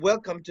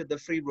Welcome to the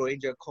Free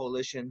Rohingya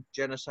Coalition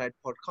Genocide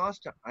Podcast.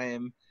 I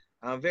am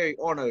very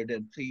honored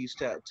and pleased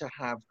to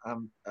have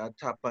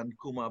Tapan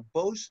Kumar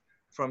Bose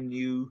from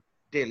New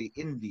Delhi,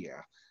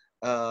 India.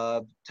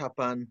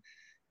 Tapan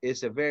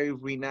is a very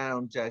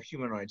renowned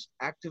human rights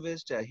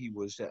activist. He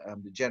was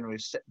the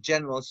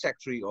General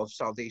Secretary of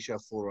South Asia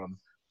Forum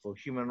for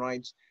Human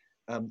Rights,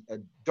 a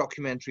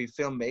documentary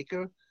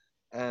filmmaker,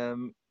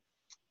 um,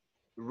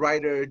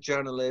 writer,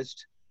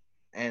 journalist,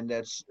 and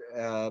that's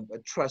a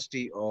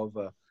trustee of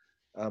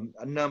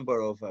a number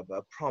of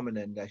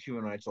prominent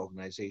human rights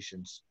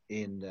organizations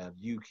in the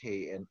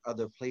UK and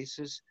other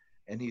places.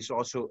 And he's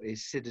also a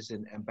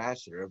citizen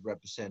ambassador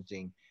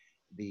representing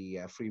the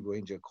Free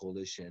Rohingya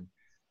Coalition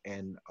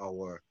and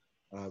our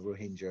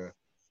Rohingya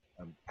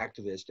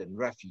activists and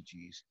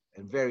refugees,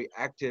 and very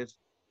active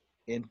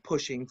in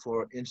pushing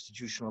for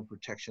institutional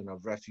protection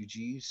of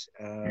refugees.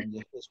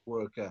 His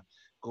work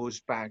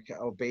goes back,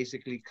 or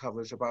basically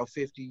covers about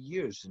 50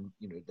 years, and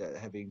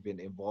having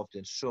been involved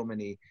in so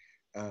many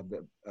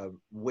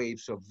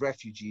waves of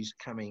refugees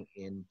coming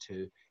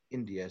into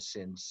India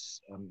since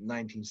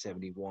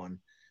 1971.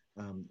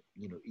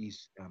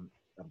 East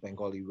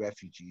Bengali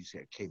refugees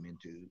came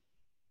into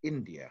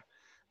India.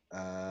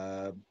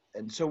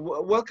 And so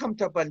welcome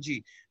to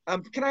Banji.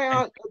 Can I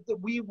ask,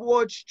 we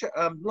watched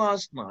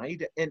last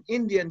night an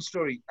Indian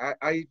story.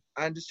 I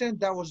understand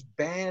that was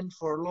banned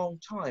for a long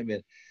time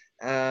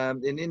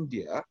in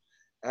India.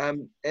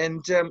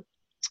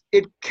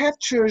 It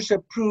captures a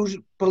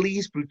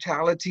police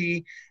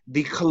brutality,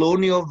 the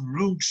colonial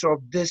roots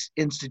of this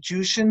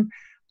institution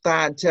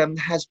that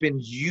has been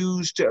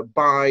used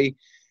by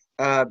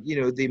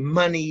the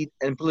money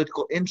and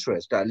political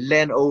interest,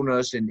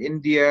 landowners in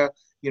India,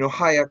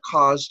 higher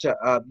caste,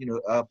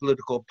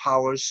 political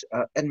powers,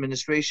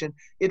 administration.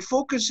 It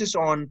focuses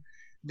on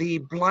the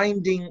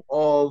blinding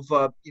of,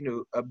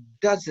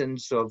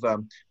 dozens of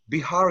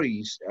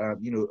Biharis,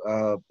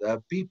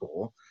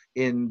 people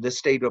in the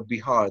state of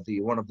Bihar,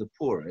 one of the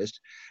poorest.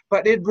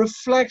 But it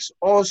reflects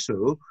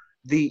also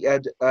the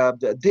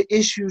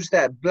issues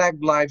that Black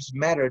Lives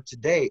Matter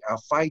today are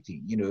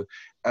fighting.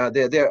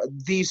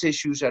 These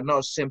issues are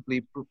not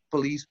simply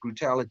police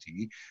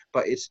brutality,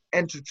 but it's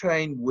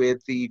intertwined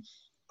with the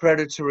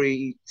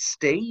predatory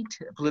state,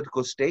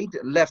 political state,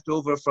 left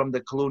over from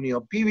the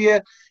colonial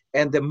period,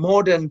 and the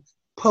modern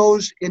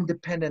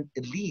post-independent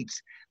elites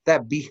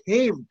that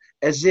behave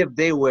as if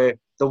they were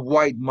the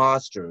white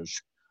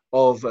masters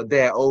of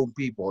their own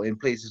people in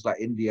places like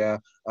India,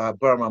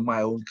 Burma,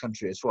 my own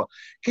country as well.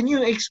 Can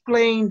you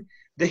explain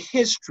the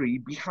history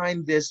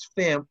behind this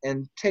film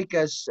and take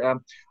us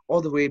all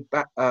the way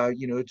back,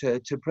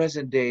 to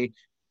present day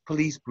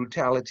police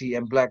brutality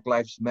and Black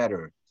Lives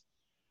Matter?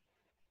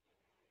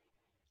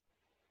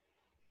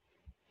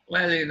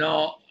 Well,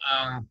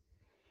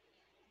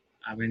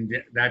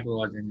 that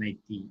was in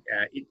 80.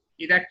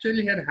 It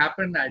actually had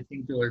happened, I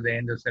think, towards the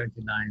end of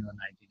 79 or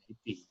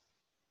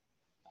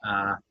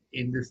 1980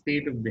 in the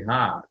state of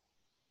Bihar,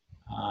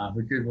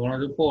 which is one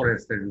of the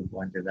poorest, as you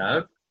pointed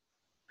out,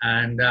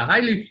 and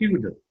highly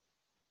feudal,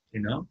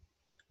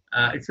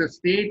 it's a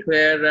state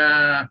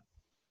where,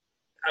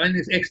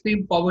 it's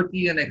extreme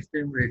poverty and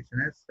extreme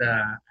richness,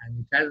 and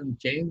it hasn't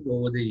changed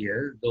over the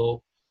years,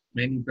 though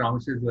many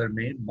promises were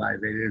made by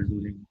various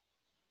ruling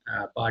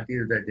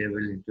parties that they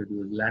will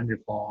introduce land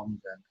reforms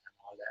and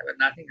all that, but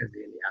nothing has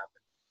really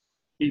happened.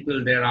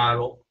 People there are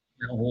who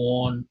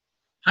own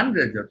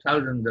hundreds of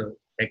thousands of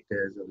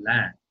hectares of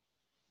land,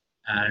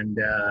 and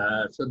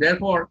so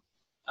therefore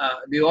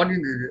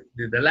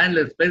the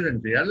landless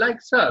peasantry are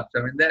like serfs.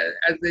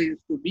 As they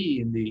used to be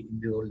in the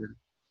olden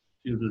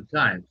feudal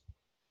times.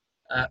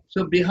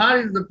 So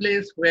Bihar is the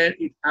place where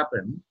it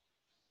happened,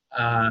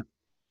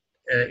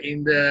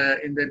 in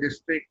the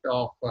district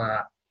of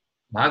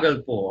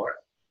Bhagalpur,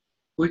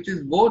 which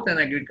is both an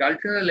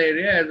agricultural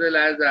area as well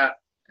as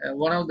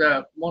one of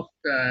the most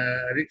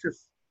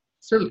richest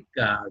silk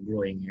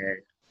growing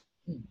area.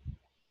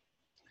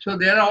 So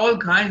there are all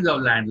kinds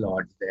of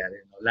landlords there,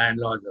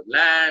 landlords of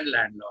land,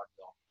 landlords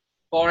of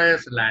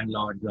forest,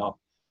 landlords of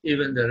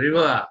even the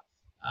river,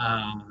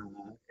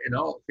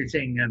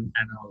 fishing and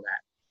all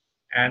that.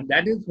 And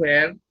that is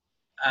where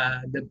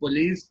the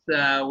police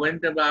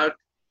went about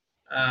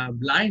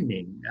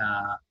blinding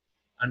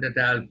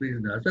under-trial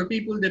prisoners. So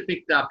people they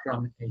picked up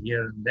from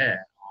here and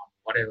there on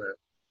whatever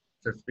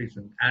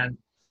suspicion. And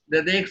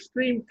the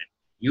extreme,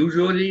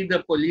 usually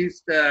the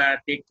police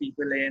take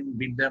people in,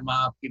 beat them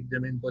up, keep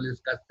them in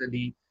police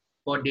custody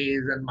for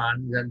days and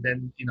months, and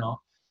then,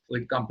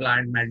 with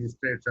compliant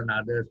magistrates and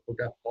others, put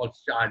up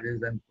false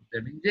charges and put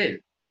them in jail,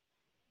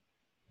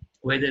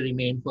 where they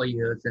remain for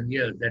years and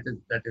years. That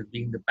has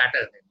been the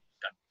pattern in this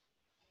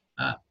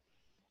country.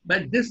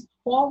 But this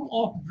form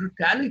of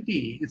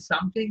brutality is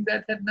something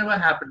that had never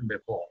happened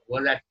before,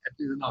 was at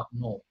least not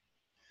known.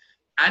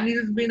 And it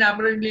has been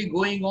apparently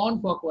going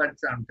on for quite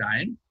some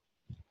time.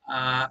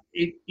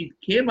 It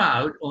came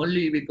out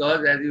only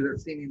because, as you have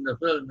seen in the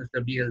film,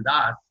 Mr. B.L.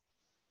 Das,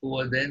 who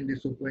was then the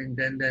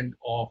superintendent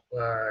of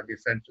the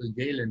central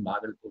jail in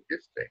Bhagalpur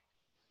district,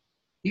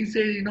 he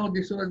said,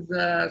 this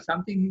was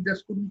something he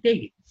just couldn't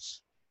take it.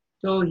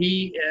 So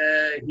he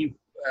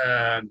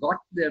got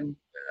them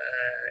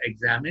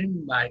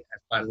examined as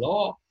per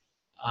law,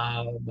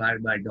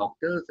 by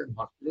doctors and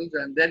hospitals,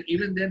 and then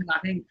even then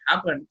nothing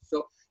happened.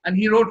 So, and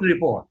he wrote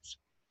reports.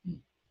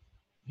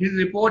 His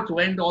reports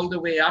went all the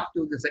way up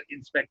to the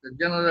Inspector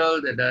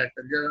General, the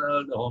Director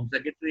General, the Home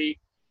Secretary,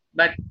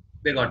 but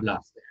they got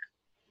lost there.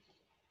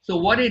 So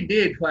what he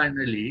did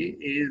finally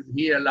is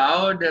he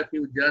allowed a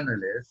few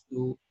journalists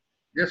to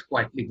just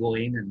quietly go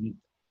in and meet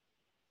them.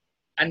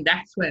 And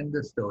that's when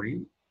the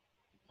story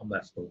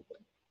burst open.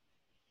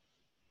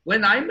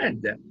 When I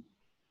met them,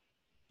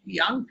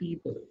 young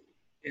people,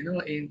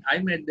 I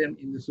met them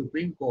in the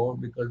Supreme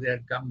Court because they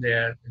had come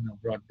there,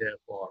 brought there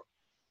for,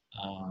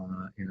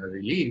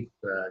 relief,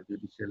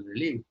 judicial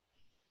relief.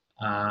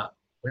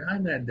 When I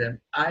met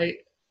them,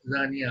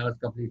 Zani, I was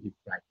completely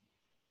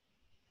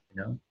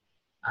frightened.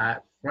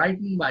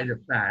 Frightened by the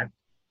fact,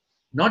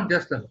 not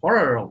just the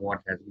horror of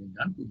what has been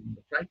done to them,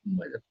 but frightened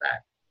by the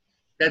fact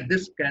that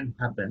this can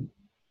happen.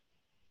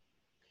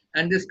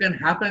 And this can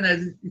happen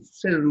as if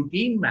it's a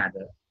routine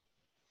matter.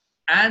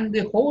 And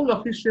the whole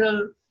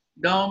officialdom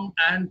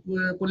and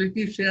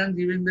politicians,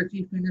 even the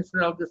chief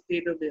minister of the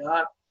state of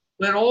Bihar,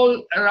 were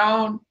all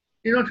around,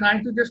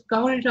 trying to just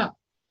cover it up.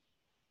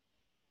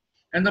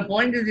 And the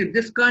point is, if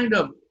this kind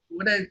of,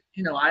 I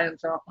and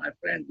some of my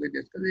friends, we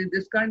discuss,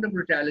 this kind of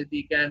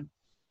brutality can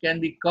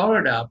be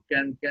covered up,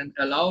 can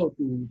allow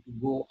to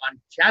go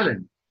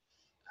unchallenged,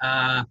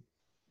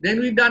 then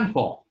we're done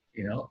for,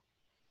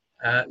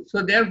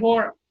 So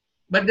therefore,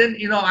 but then,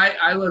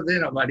 I was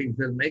then a budding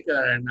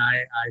filmmaker, and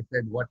I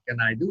said, what can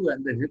I do?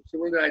 And the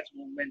civil rights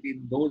movement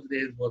in those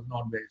days was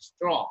not very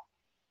strong.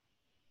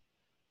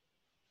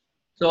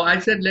 So I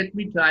said, let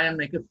me try and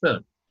make a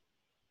film.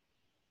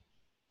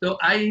 So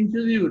I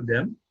interviewed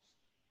them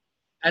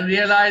and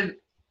realized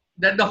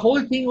that the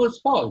whole thing was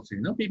false.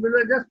 People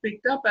were just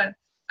picked up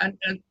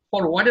and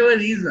for whatever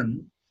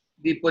reason,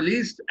 the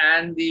police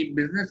and the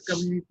business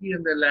community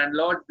and the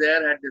landlords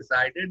there had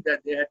decided that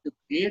they had to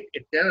create a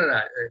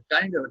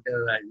kind of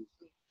terrorization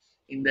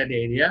in that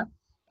area.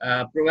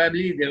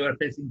 Probably they were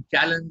facing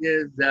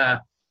challenges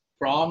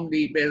from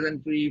the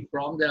peasantry,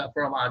 from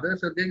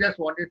others, so they just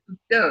wanted to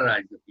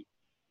terrorize the people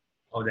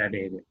of that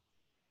area.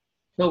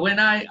 So when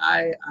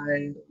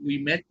we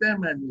met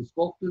them and we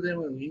spoke to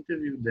them and we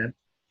interviewed them,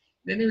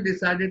 then we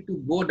decided to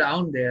go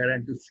down there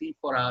and to see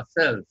for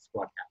ourselves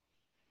what happened.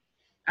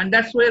 And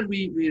that's where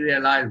we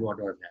realized what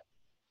was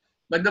happening.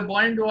 But the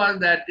point was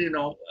that, then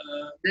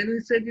we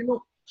said,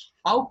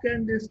 how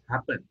can this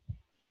happen?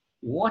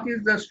 What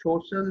is the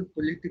social,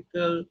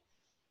 political,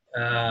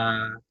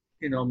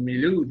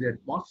 milieu, the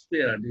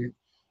atmosphere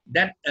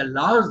that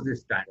allows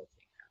this kind of thing?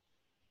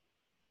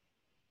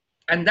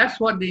 And that's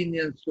what the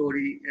Indian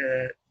story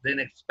then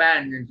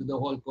expands into the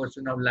whole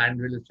question of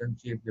land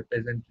relationship, the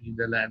peasantry,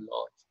 the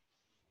landlords,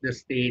 the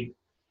state,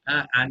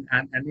 and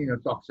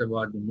talks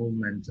about the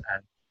movements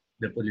and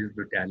the police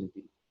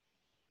brutality.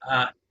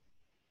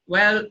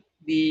 Well,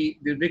 the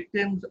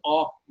victims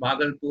of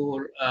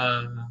Bhagalpur,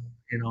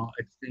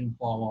 extreme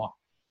form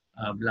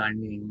of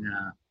blinding,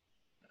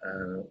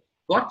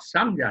 got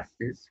some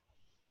justice.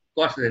 Of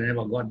course, they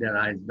never got their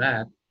eyes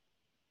back,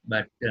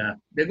 but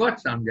they got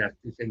some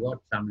justice. They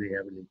got some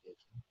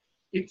rehabilitation.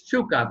 It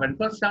shook up, and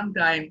for some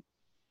time,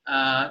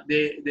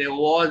 there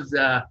was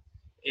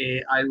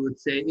I would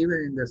say,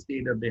 even in the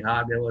state of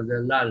Bihar, there was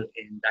a lull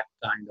in that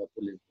kind of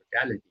police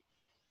brutality.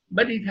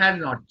 But it has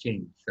not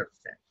changed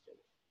substantially.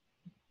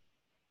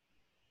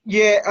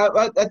 Yeah,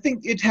 I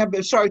think it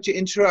happened. Sorry to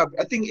interrupt.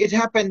 I think it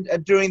happened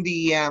during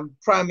the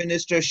prime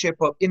ministership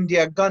of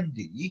Indira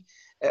Gandhi.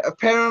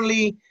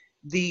 Apparently,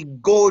 the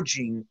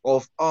gorging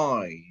of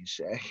eyes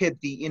hit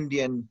the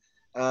Indian,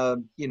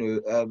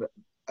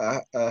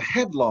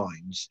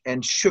 headlines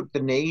and shook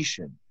the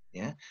nation.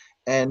 Yeah,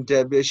 and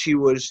she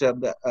was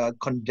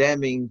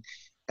condemning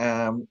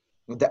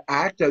the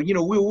act. We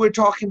were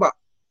talking about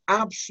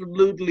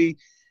absolutely,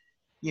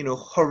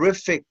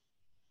 horrific,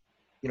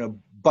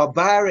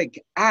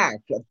 barbaric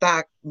act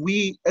that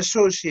we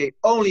associate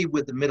only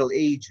with the Middle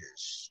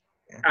Ages.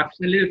 Yeah.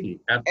 Absolutely.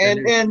 But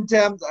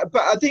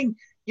I think,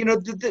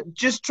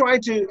 just try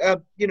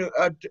to,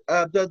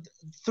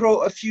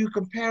 throw a few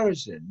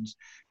comparisons.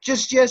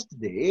 Just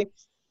yesterday,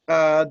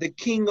 the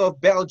King of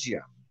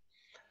Belgium,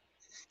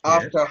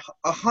 after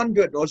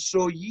 100 or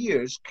so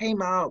years,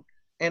 came out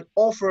and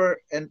offered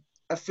an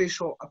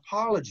official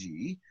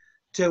apology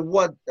to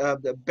what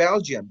the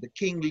Belgium, the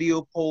King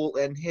Leopold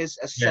and his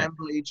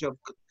assemblage of,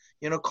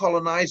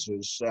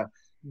 colonizers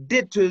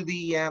did to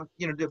the,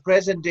 the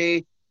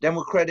present-day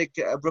Democratic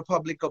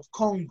Republic of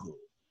Congo.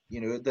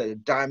 The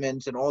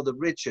diamonds and all the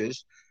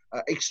riches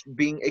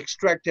being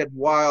extracted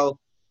while,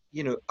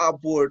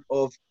 upward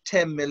of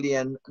 10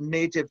 million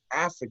native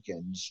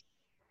Africans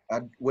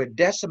were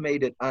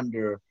decimated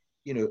under,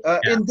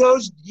 in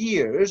those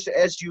years,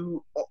 as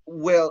you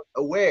well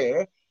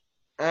aware,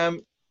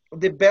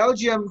 the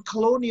Belgian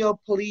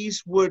colonial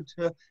police would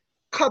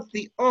cut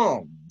the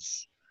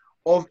arms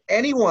of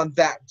anyone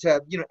that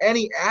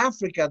any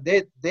Africa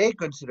they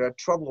consider a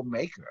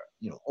troublemaker,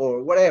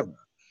 or whatever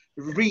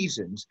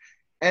reasons,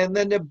 and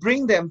then they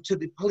bring them to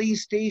the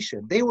police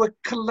station. They were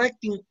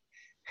collecting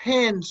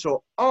hands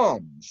or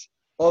arms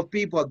of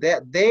people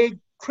that they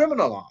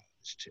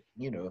criminalized,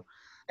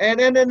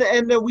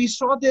 and we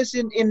saw this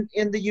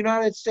in the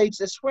United States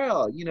as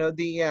well.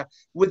 The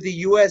with the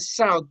U.S.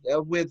 South,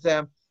 with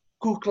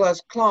Ku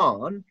Klux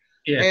Klan.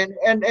 Yeah.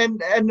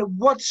 And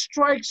what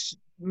strikes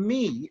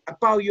me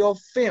about your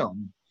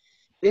film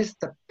is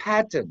the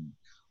pattern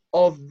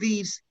of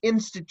these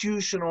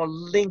institutional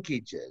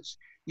linkages,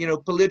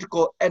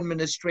 political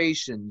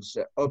administrations,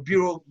 or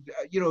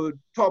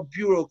top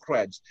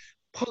bureaucrats,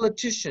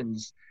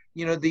 politicians,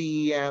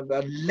 the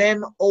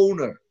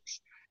landowners.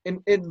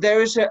 And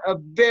there is a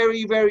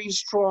very, very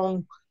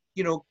strong,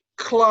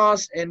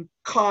 class and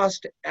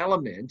caste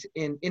element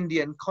in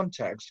Indian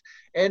context.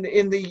 And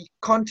in the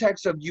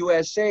context of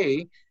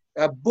USA,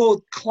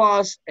 both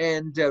class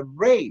and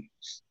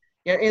race.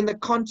 In the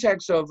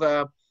context of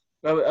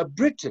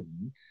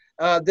Britain,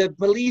 the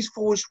police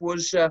force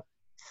was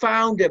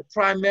founded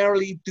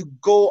primarily to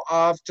go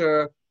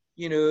after,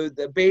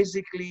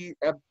 basically,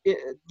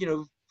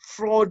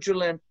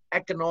 fraudulent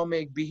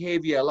economic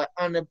behavior, like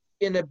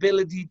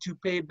inability to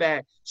pay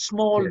back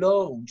small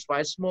loans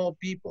by small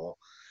people.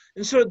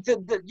 And so,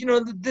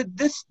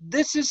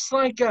 this is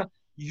like a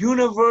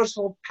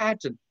universal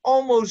pattern,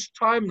 almost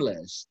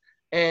timeless,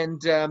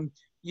 and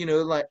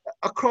like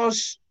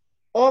across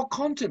all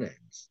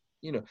continents.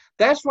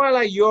 That's why,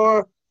 like,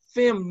 your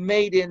film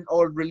made in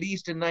or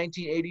released in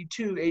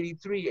 1982,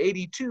 83,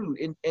 82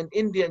 in an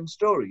Indian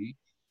story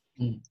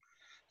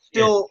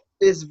still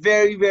is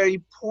very,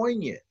 very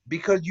poignant,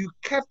 because you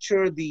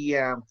capture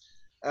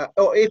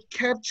it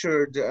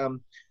captured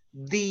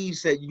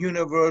these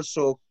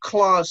universal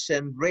class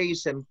and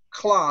race and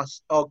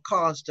class or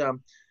caste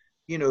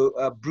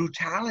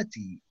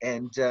brutality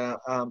and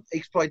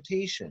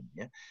exploitation.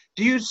 Yeah?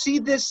 Do you see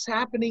this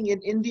happening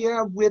in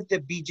India with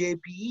the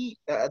BJP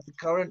at the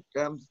current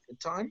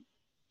time?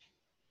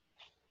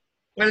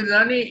 Well,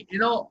 Rani,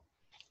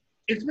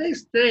 it's very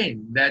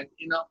strange that,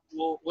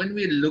 when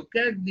we look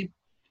at the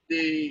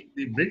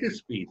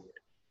British period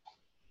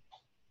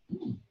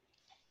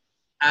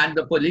and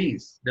the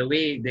police, the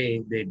way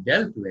they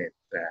dealt with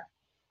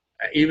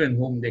even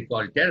whom they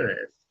call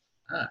terrorists,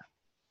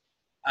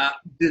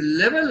 the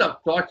level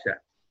of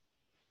torture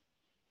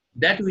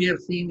that we have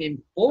seen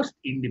in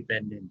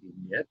post-independent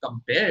India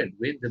compared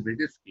with the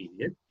British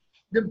period,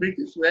 the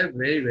British were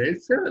very, very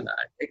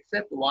civilized,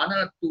 except one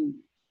or two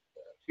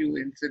few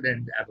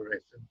incident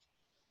aberrations,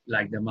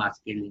 like the mass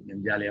killing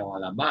in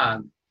Jallianwala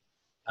Bagh,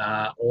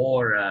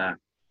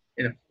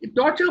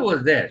 torture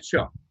was there,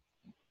 sure.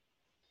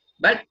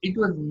 But it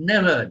was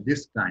never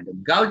this kind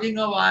of gouging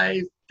of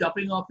eyes,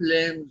 chopping off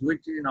limbs,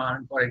 which,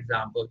 for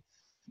example,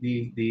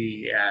 the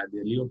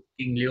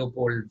King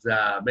Leopold's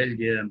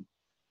Belgium,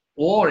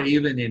 or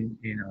even in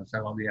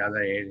some of the other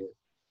areas,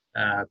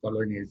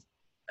 colonies,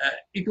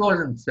 it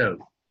wasn't so.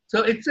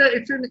 So it's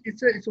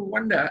a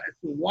wonder as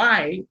to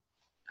why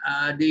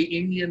the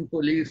Indian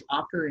police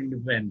after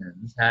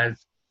independence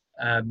has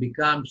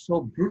become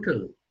so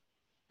brutal.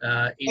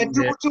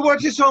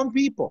 Towards its own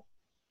people.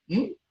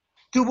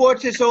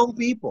 Towards his own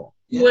people.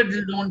 Towards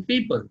his own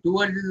people.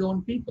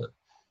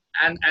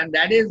 And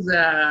that is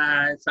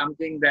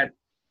something that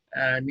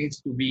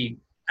needs to be,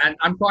 and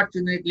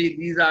unfortunately,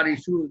 these are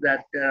issues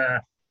that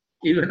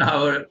even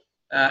our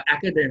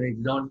academics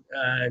don't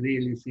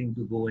really seem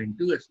to go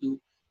into, as to,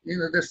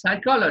 the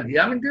psychology.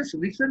 I mean, just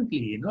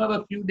recently,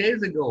 a few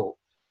days ago,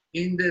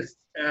 in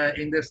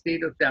the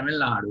state of Tamil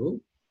Nadu,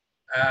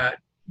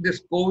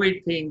 this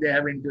COVID thing, they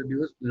have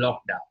introduced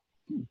lockdown.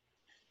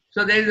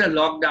 So there is a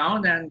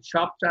lockdown, and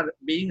shops are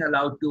being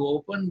allowed to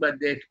open, but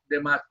they've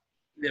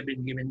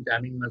been given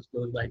timing, must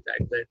close by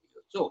 5:30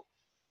 or so.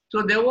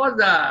 there was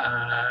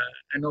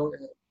an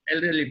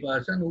elderly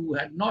person who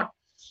had not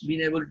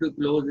been able to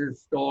close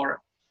his store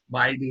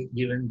by the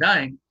given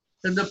time.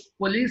 So the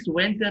police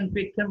went and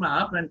picked him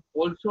up and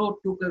also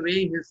took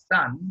away his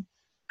son,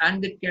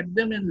 and they kept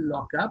them in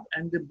lockup,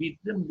 and they beat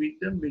them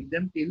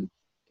till,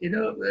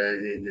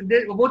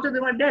 both of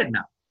them are dead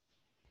now.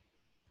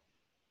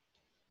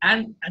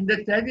 And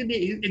the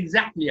tragedy is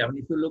exactly, I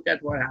mean, if you look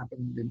at what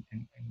happened in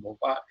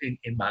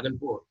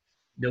Bhagalpur,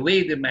 the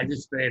way the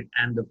magistrate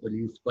and the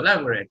police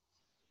collaborate,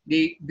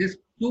 these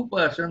two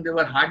persons, they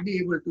were hardly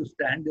able to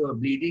stand, they were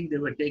bleeding, they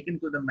were taken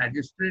to the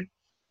magistrate,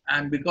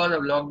 and because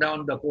of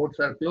lockdown, the courts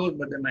are closed,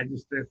 but the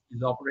magistrate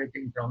is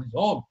operating from his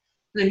home.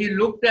 So he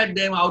looked at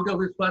them out of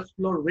his first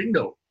floor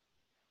window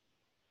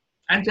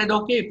and said,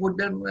 okay, put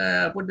them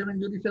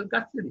in judicial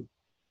custody.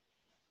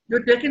 They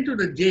were taken to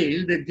the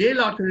jail. The jail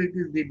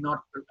authorities did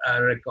not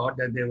record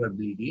that they were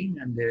bleeding,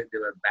 and they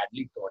were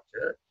badly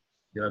tortured.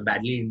 They were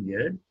badly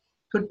injured.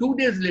 So 2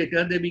 days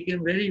later, they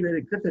became very,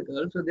 very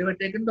critical. So they were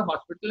taken to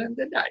hospital and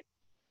they died.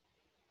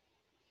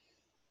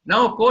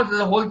 Now, of course,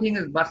 the whole thing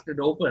is busted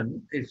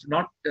open. It's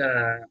not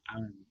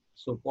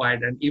so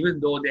quiet. And even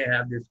though they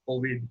have this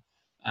COVID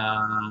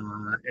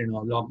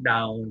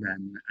lockdown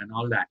and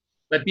all that.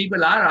 But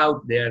people are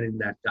out there in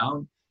that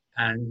town,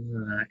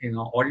 and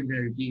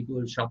ordinary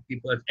people,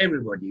 shopkeepers,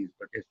 everybody is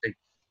protesting.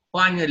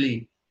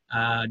 Finally,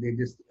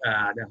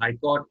 the High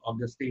Court of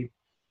the state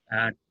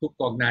took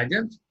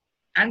cognizance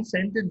and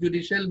sent a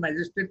judicial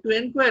magistrate to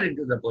inquire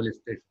into the police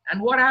station.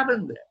 And what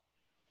happened there?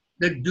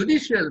 The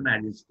judicial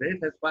magistrate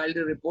has filed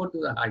a report to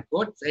the High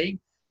Court saying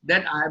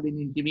that I have been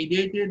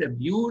intimidated,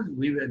 abused,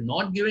 we were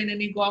not given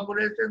any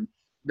cooperation,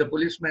 the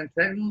policeman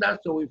threatened us,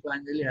 so we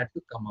finally had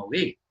to come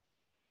away.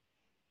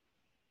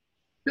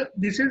 So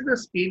this is the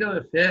state of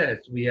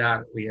affairs we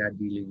are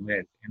dealing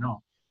with,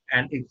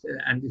 and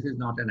this is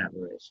not an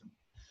aberration.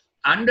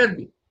 Under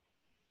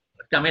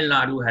Tamil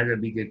Nadu has a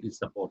BJP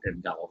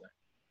supported government.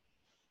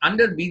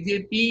 Under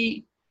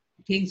BJP,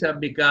 things have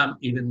become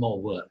even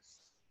more worse.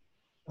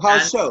 How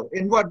so?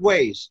 In what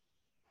ways?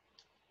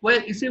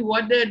 Well, you see,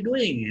 what they're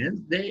doing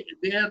is they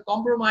have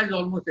compromised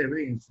almost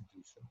every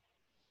institution.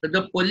 But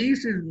the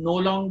police is no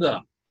longer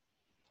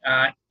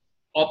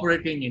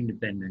operating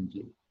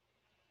independently.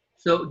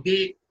 So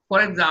they,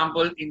 for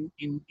example, in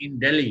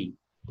Delhi,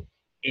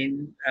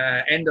 in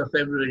end of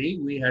February,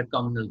 we had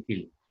communal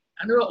killings,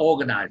 and they were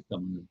organized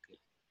communal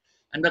killings.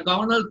 And the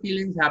communal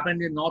killings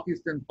happened in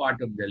northeastern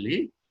part of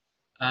Delhi,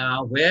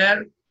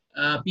 where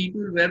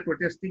people were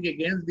protesting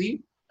against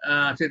the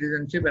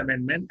Citizenship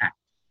Amendment Act.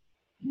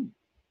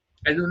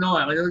 As you know,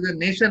 there was a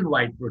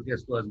nationwide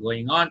protest was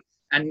going on,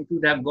 and it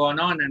would have gone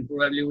on and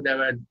probably would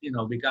have,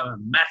 become a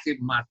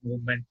massive mass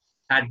movement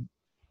had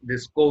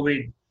this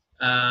COVID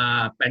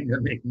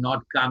pandemic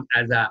not come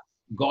as a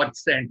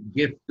God-sent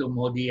gift to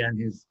Modi and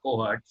his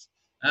cohorts,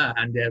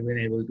 and they have been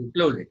able to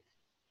close it.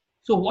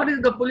 So what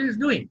is the police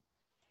doing?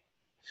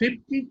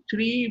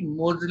 53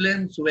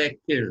 Muslims were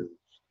killed.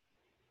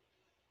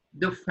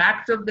 The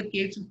facts of the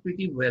case is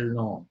pretty well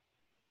known.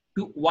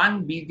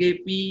 One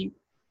BJP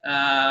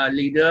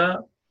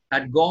leader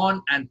had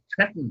gone and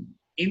threatened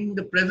in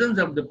the presence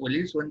of the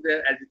police when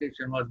the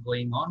agitation was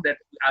going on that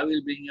I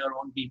will bring your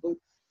own people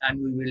and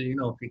we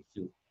will, fix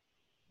you.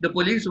 The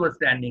police were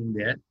standing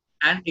there,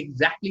 and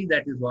exactly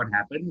that is what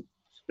happened. It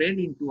spread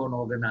into an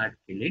organized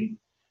killing.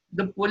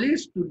 The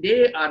police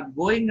today are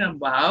going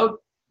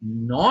about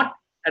not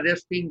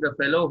arresting the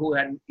fellow who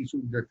had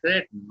issued the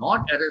threat,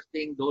 not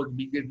arresting those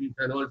BJP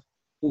fellows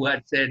who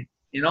had said,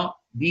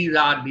 these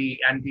are the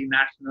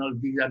anti-nationals,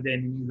 these are the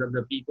enemies of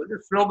the people, the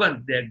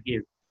slogans they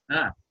give,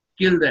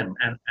 kill them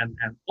and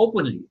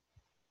openly.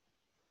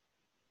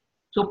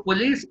 So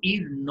police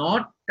is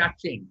not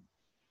touching,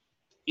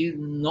 is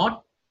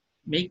not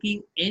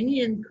making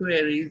any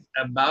inquiries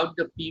about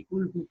the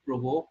people who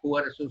provoke, who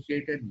are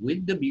associated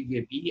with the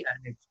BJP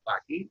and its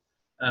party,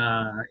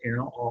 or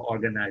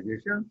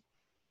organizations.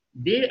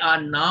 They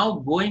are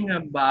now going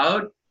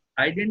about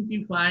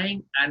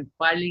identifying and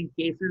filing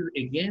cases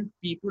against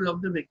people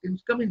of the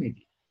victims'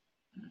 community.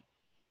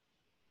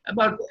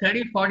 About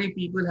 30-40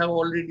 people have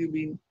already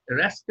been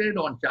arrested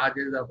on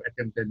charges of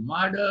attempted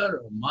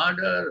murder,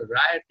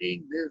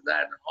 rioting, this,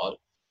 that, and all.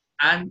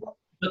 And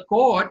the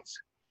courts,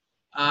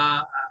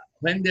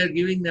 when they're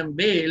giving them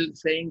bail,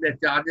 saying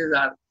that charges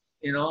are,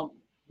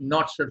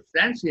 not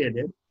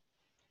substantiated,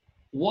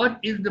 what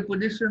is the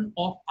position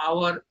of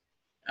our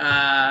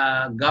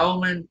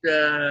government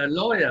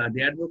lawyer,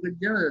 the Advocate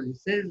General? He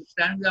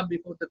stands up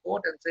before the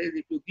court and says,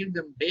 if you give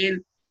them bail,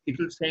 it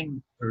will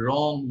send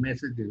wrong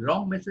messages.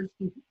 Wrong message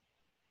to who?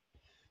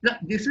 Now,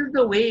 this is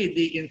the way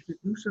the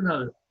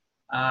institutional,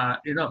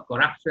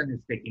 corruption is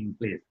taking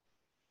place.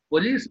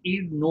 Police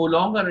is no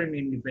longer an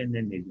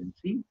independent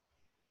agency.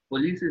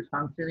 Police is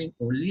functioning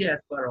only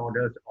as per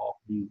orders of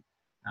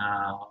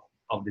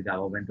the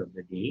government of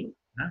the day,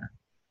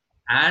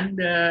 and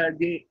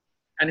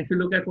if you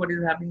look at what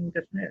is happening in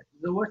Kashmir,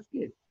 it's the worst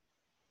case.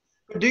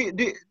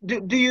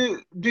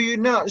 Do you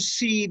not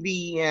see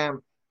the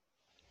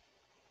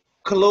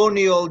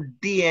colonial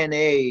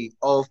DNA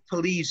of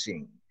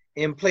policing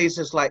in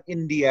places like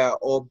India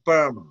or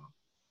Burma,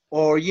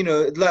 or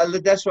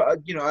that's what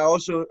I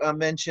also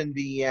mentioned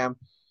the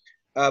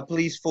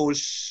police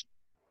force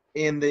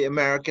in the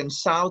American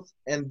South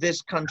and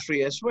this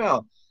country as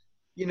well.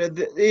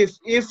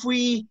 If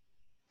we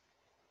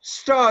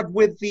start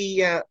with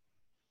the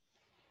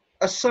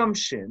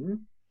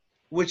assumption,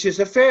 which is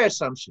a fair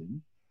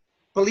assumption,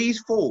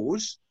 police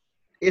force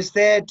is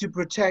there to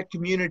protect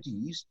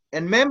communities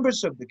and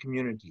members of the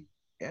community.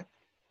 Yeah,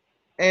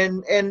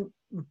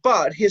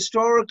 but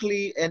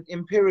historically and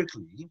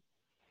empirically,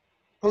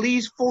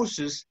 police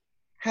forces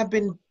have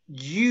been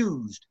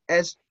used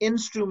as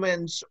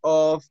instruments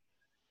of,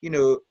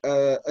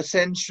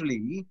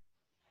 essentially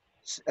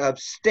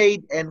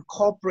state and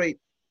corporate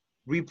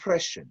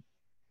repression.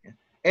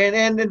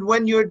 And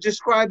when you're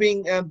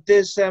describing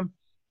this,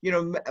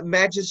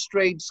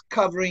 magistrates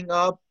covering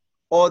up,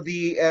 or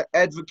the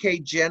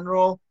Advocate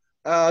General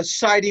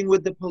siding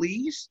with the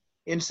police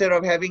instead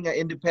of having an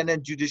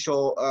independent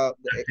judicial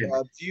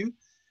view,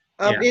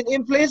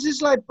 in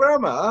places like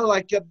Burma,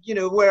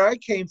 where I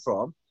came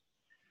from,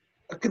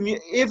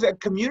 if a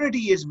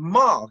community is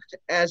marked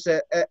as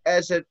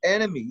an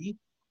enemy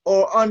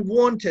or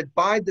unwanted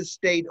by the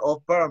state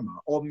of Burma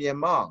or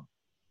Myanmar,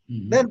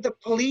 then the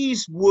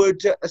police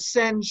would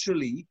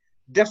essentially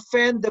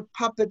defend the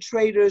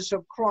perpetrators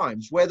of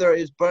crimes, whether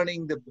it's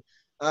burning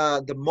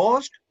the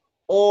mosque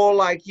or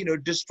like, you know,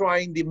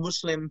 destroying the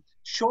Muslim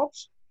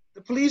shops.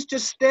 The police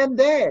just stand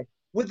there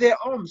with their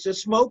arms, they're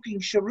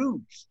smoking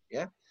cheroots.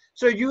 Yeah.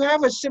 So you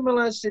have a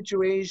similar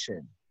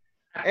situation.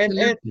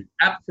 Absolutely,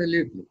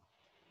 absolutely.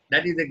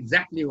 That is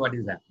exactly what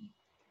is happening.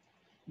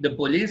 The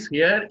police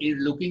here is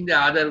looking the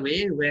other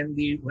way when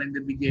the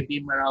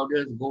BJP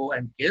marauders go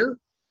and kill,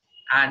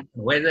 and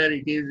whether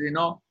it is, you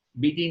know,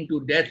 beating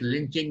to death,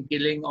 lynching,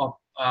 killing of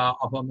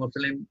a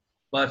Muslim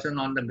person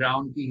on the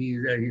ground,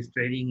 he's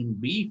trading in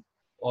beef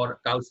or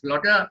cow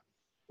slaughter,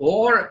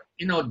 or,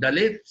 you know,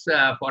 Dalits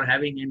for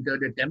having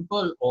entered a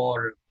temple,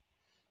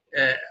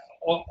 uh,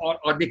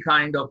 or the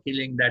kind of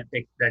killing that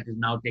is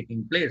now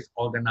taking place,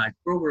 organized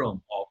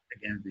program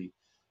against the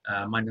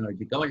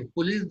minority community.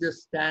 Police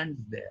just stands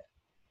there,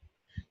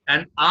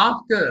 and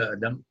after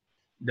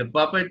the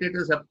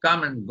perpetrators have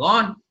come and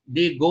gone,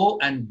 they go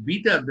and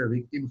beat up the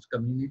victims'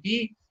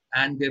 community,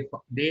 and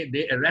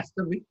they arrest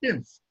the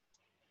victims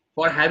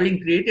for having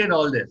created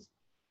all this.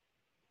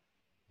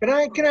 Can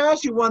I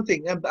ask you one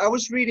thing? I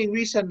was reading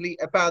recently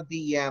about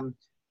the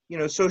you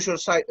know, social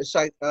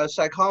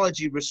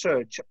psychology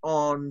research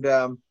on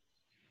the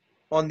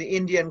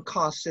Indian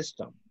caste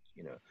system.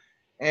 You know,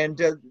 and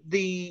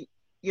the,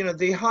 you know,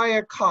 the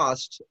higher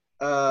caste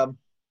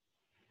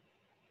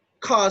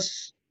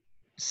castes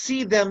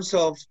see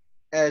themselves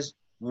as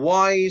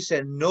wise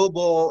and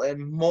noble and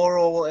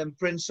moral and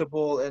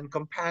principled and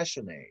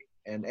compassionate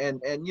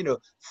and you know,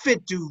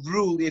 fit to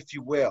rule, if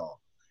you will.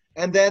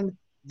 And then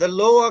the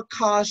lower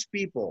caste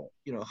people,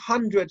 you know,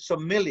 hundreds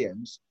of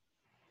millions,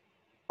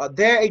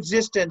 their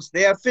existence,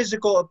 their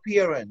physical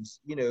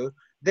appearance, you know,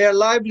 their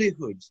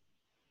livelihoods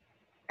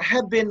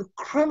have been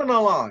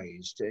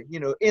criminalized, you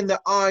know, in the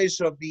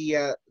eyes of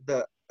the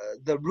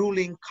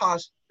ruling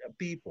caste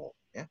people.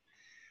 Yeah.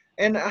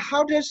 And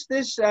how does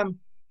this,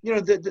 you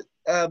know,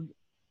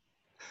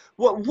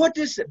 what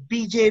is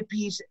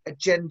BJP's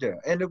agenda,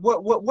 and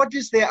what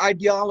is their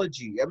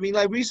ideology? I mean,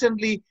 like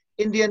recently,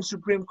 Indian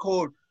Supreme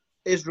Court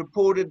is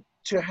reported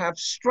to have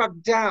struck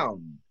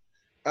down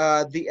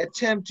the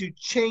attempt to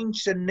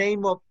change the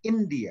name of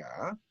India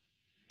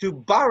to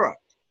Bharat,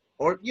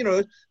 or, you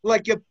know,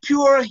 like a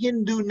pure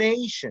Hindu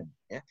nation.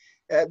 Yeah?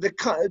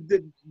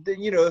 The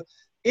you know,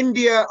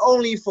 India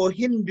only for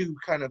Hindu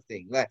kind of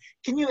thing. Like,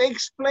 can you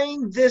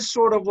explain this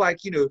sort of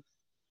like, you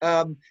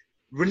know,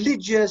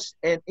 religious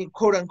and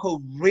quote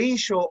unquote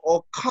racial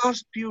or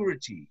caste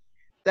purity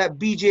that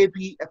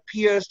BJP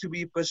appears to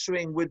be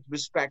pursuing with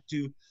respect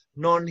to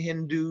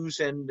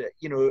non-Hindus and,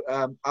 you know,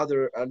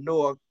 other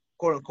lower,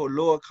 quote unquote,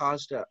 lower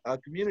caste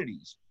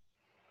communities?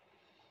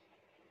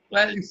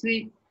 Well, you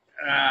see,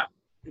 uh,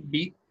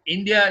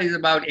 India is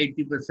about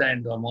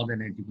 80% or more than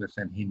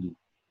 80% Hindu.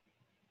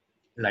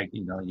 Like,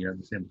 you know, you have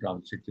the same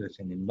problem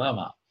situation in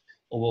Burma,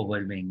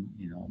 overwhelming,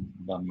 you know,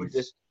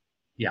 Burmese.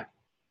 Yeah.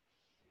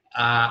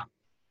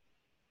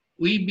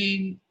 We've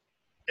been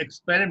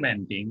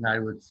experimenting, I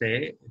would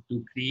say,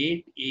 to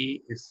create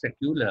a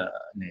secular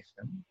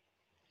nation,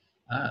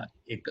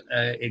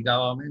 a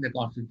government, a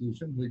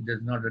constitution which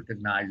does not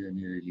recognize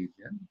any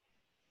religion.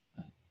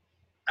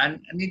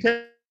 And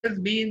it has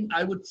been,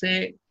 I would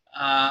say,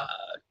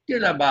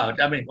 till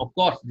about, I mean, of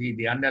course,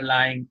 the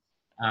underlying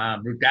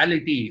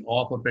brutality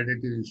of a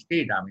predatory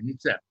state. I mean,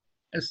 it's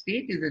a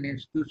state is an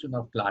institution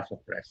of class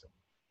oppression,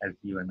 as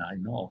you and I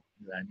know,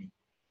 Rani.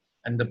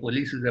 And the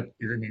police is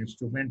an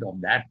instrument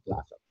of that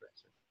class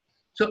oppression.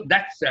 So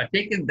that's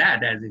taken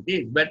that as it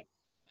is. But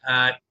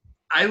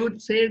I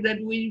would say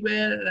that we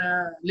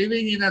were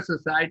living in a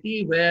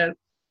society where,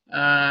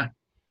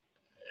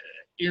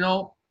 you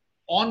know,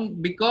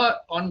 because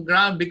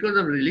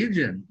of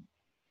religion,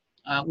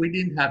 we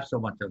didn't have so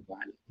much of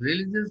violence.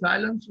 Religious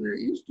violence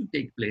used to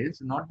take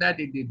place, not that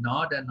it did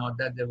not, and not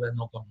that there were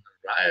no communal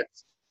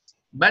riots,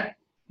 but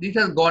this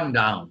has gone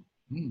down.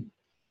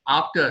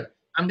 After,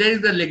 and there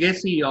is the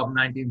legacy of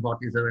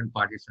 1947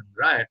 partition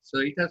riots, so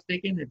it has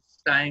taken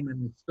its time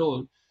and its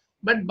toll.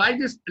 But by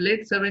the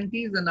late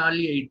 70s and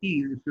early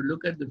 80s, if you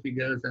look at the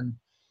figures, and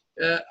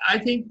I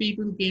think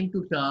people came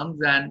to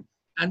terms, and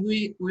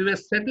we were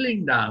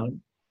settling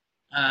down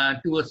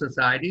to a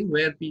society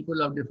where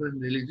people of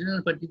different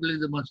religions, particularly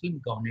the Muslim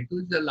community,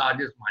 is the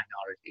largest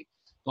minority,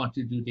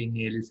 constituting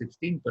nearly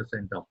 16%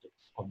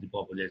 of the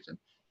population.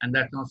 And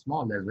that's not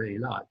small, that's very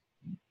large.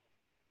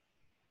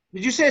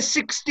 Did you say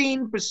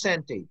 16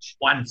 percentage?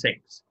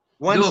 1/6.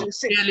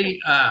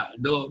 Clearly,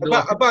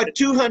 about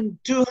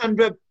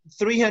 200,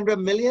 300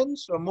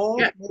 millions or more?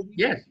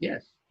 Yeah,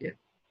 yes.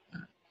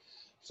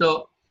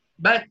 So,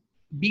 but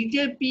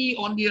BJP,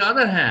 on the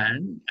other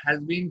hand,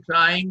 has been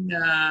trying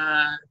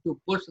to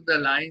push the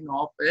line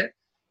of a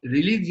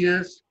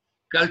religious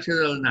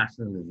cultural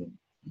nationalism.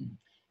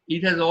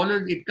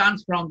 It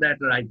comes from that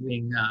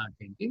right-wing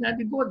thinking,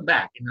 and it goes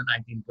back in the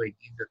 1920s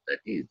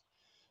and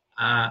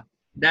 30s.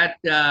 that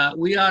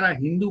we are a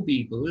Hindu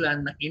people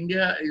and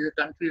India is a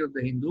country of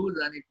the Hindus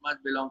and it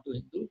must belong to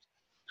Hindus.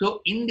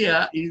 So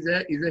India is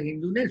a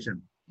Hindu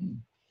nation.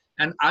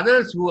 And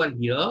others who are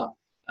here,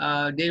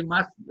 they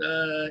must,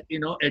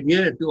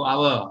 adhere to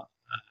our,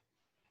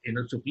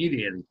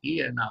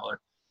 superiority and our,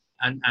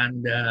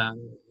 and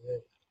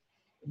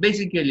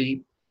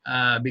basically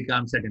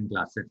become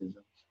second-class citizens.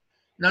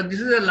 Now, this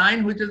is a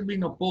line which has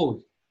been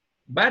opposed,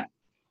 but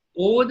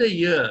over the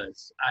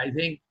years, I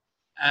think,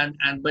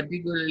 and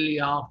particularly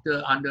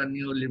under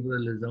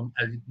neoliberalism,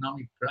 as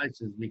economic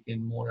crisis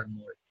became more and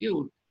more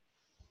acute,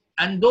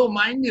 and though,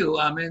 mind you,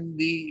 I mean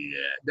the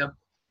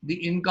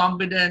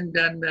incompetent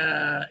and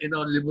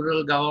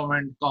liberal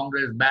government,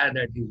 Congress, bad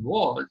as it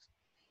was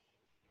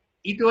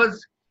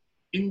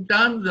in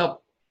terms of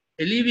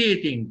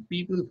alleviating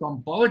people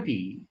from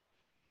poverty.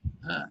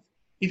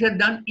 It had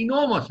done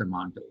enormous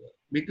amount of work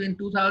between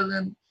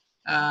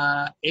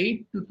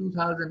 2008 to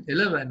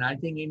 2011. I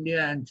think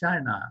India and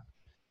China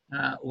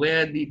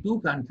were the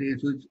two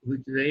countries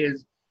which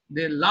raised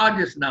the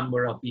largest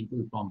number of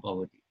people from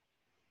poverty.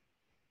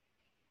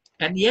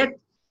 And yet,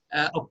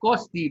 of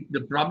course, the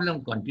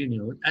problem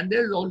continued. And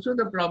there's also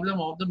the problem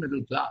of the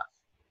middle class.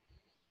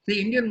 The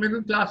Indian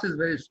middle class is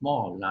very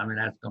small, I mean,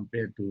 as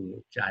compared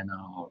to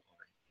China.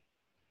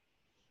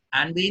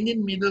 And the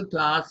Indian middle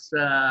class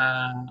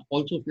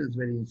also feels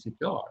very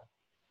insecure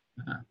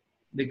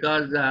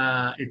because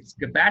its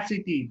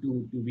capacity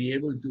to be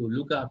able to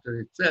look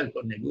after itself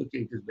or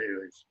negotiate is very,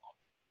 very small.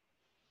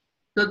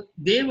 So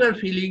they were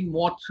feeling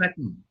more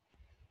threatened.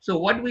 So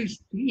what we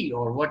see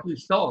or what we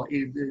saw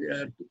is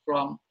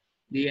from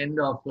the end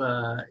of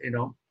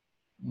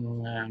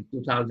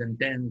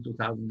 2010,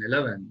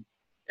 2011,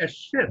 a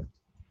shift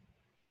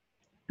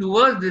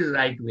towards this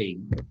right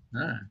wing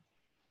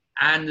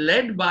and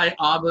led by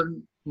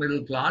urban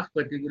middle class,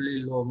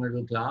 particularly lower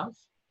middle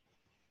class,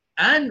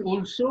 and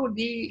also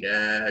the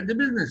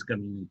business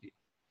community.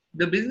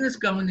 The business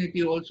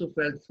community also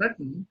felt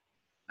threatened.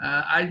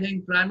 I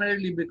think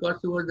primarily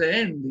because towards the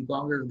end, the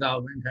Congress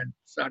government had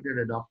started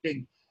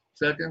adopting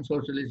certain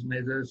socialist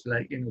measures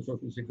like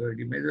social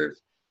security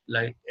measures,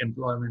 like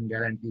employment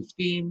guarantee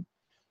scheme,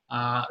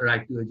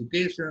 right to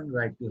education,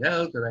 right to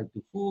health, right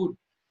to food.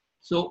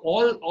 So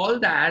all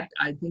that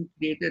I think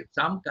created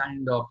some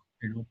kind of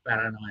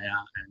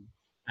paranoia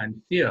and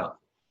fear.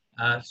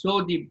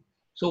 So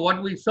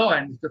what we saw,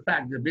 and it's the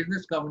fact, the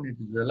business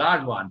community, the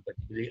large one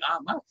particularly,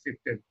 much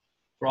shifted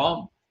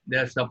from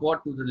their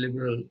support to the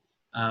liberal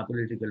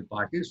political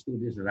parties to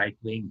this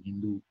right-wing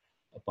Hindu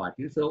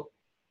party. So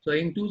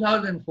in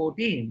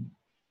 2014,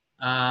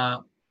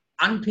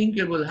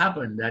 unthinkable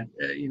happened that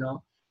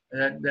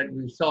that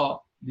we saw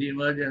the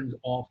emergence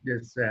of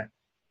this,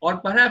 or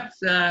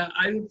perhaps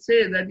I would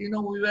say that we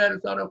were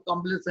sort of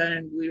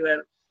complicit. We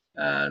were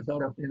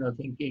sort of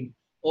thinking,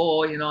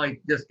 oh,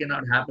 it just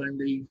cannot happen.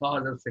 The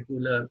cause of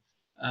secular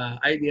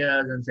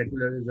ideas and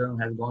secularism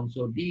has gone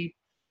so deep.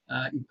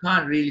 You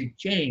can't really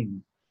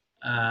change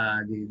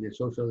the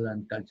social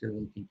and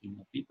cultural thinking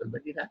of people,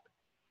 but it happened.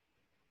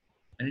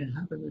 And it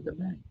happened with the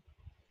man.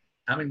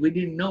 I mean, we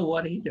didn't know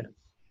what he does.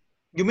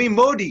 You mean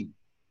Modi?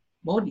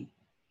 Modi.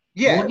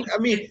 Yeah, Modi, I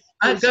mean,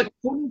 I just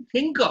couldn't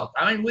think of.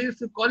 I mean, we used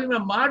to call him a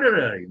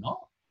murderer,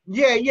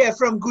 Yeah,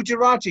 from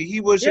Gujarati. He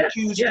was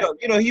accused of,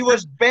 he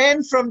was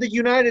banned from the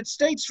United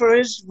States for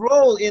his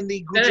role in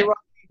the Gujarati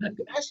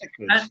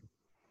massacres.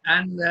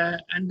 And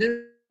then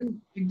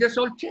it just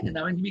all changed.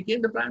 I mean, he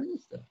became the prime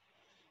minister.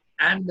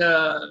 And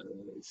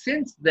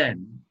since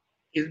then,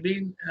 it's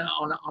been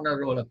on a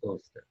roller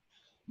coaster.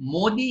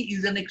 Modi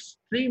is an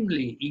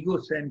extremely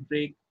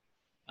egocentric,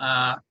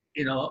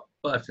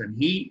 person.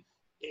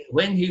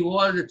 When he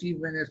was the chief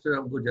minister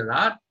of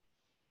Gujarat,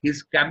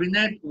 his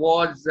cabinet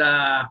was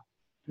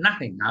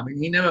nothing. I mean,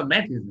 he never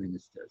met his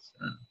ministers.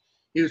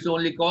 He used to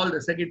only call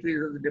the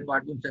secretaries of the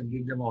departments and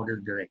give them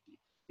orders directly.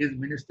 His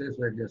ministers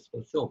were just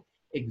for show.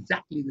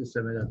 Exactly the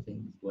similar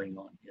thing is going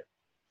on here.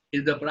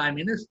 Is the prime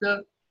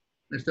minister,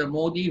 Mr.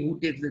 Modi, who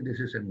takes the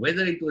decision,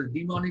 whether it was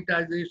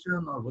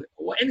demonetization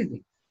or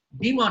anything.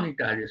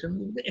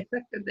 Demonetization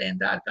affected the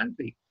entire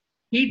country.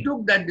 He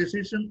took that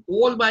decision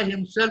all by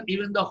himself.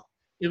 Even the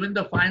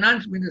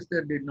finance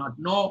minister did not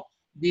know.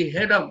 The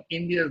head of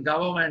India's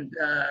government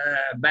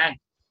bank,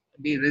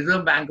 the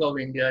Reserve Bank of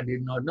India,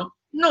 did not know.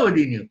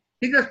 Nobody knew.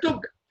 He just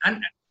took.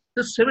 And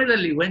so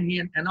similarly, when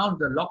he announced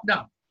the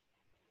lockdown,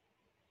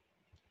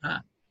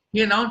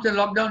 he announced the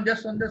lockdown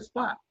just on the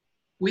spot,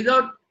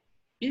 without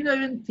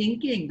even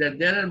thinking that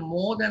there are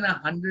more than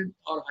 100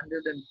 or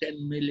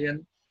 110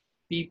 million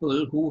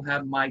people who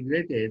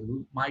migrate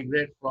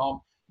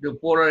from the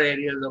poorer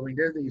areas of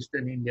India, the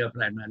Eastern India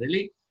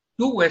primarily,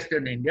 to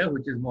Western India,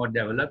 which is more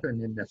developed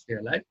and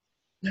industrialized,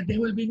 that they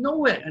will be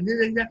nowhere. And this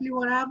is exactly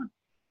what happened.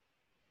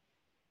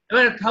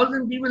 Well,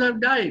 1,000 people have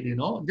died,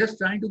 just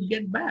trying to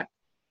get back.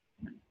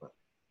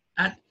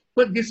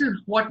 But this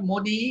is what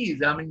Modi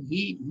is. I mean,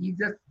 he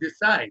just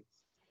decides.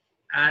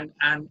 And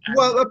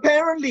well,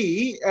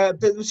 apparently,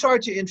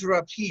 sorry to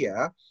interrupt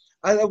here.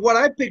 What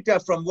I picked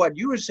up from what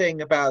you were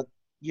saying about,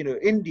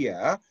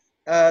 India,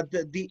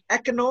 the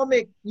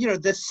economic,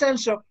 the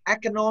sense of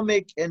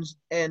economic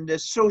and the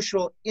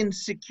social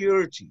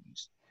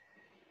insecurities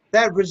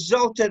that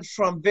resulted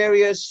from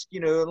various,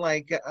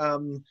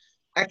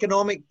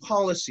 economic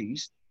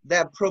policies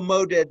that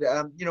promoted,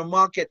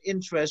 market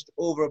interest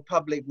over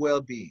public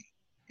well-being.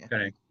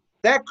 Correct.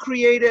 That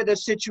created a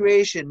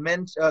situation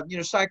meant,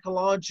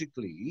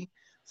 psychologically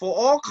for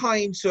all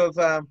kinds of,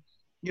 the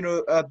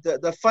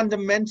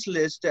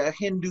fundamentalist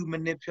Hindu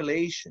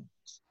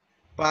manipulations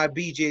by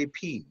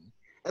BJP.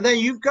 And then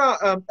you've got,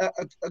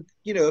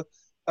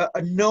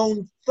 a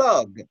known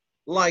thug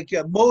like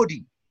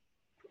Modi.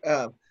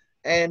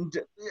 And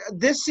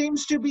this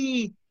seems to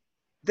be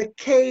the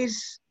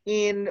case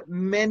in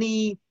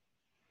many,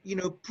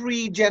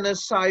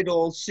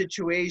 pre-genocidal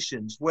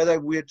situations, whether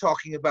we're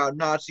talking about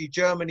Nazi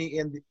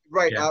Germany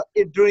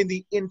during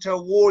the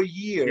interwar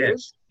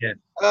years, Yes.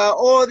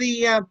 or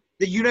the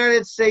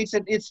United States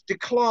and its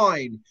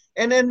decline.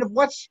 And then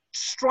what's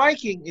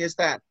striking is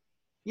that,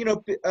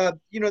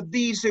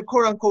 these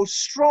quote unquote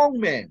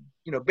strongmen,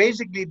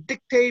 basically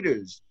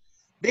dictators,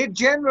 they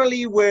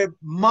generally were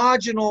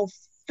marginal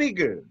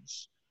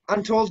figures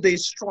until they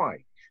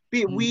strike.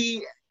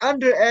 We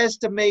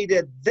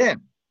underestimated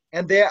them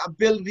and their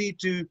ability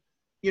to,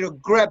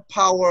 grab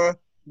power,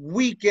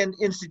 weaken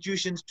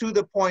institutions to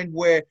the point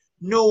where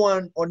no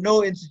one or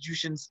no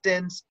institution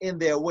stands in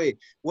their way.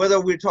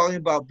 Whether we're talking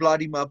about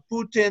Vladimir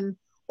Putin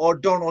or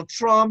Donald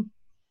Trump,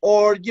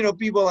 or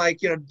people like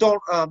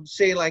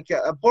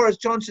Boris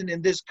Johnson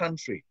in this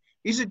country.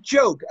 He's a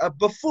joke, a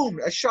buffoon,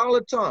 a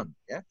charlatan.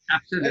 Yeah,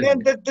 absolutely.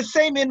 And then the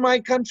same in my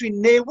country,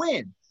 Ne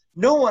Win.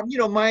 No one,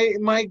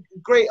 my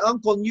great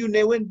uncle knew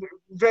Ne Win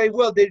very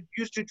well. They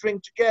used to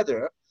drink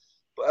together.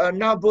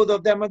 Now both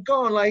of them are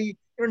gone.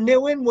 Ne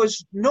Win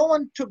no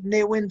one took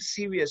Ne Win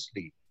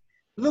seriously.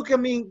 Look,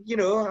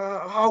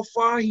 how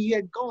far he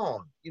had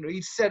gone.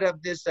 He set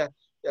up this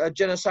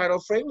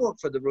genocidal framework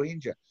for the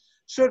Rohingya.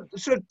 So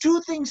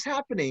two things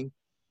happening.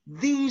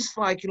 These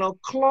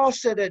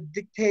closeted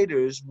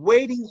dictators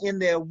waiting in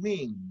their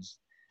wings,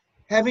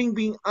 having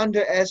been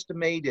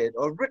underestimated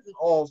or written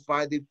off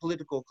by the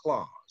political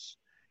class.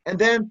 And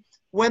then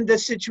when the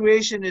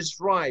situation is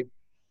ripe,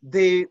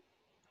 they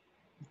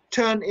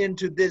turn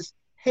into this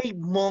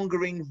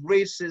hate-mongering,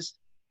 racist,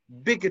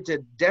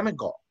 bigoted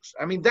demagogues.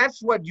 I mean,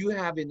 that's what you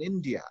have in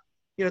India.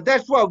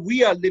 That's what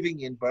we are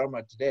living in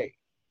Burma today.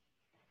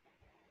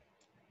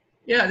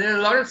 Yeah, there are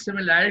a lot of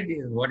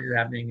similarities in what is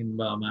happening in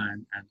Burma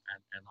and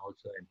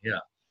also in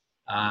here.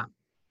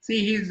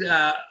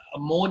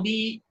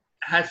 Modi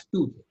has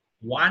two things.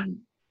 One,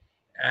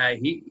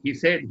 he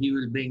said he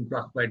will bring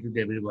prosperity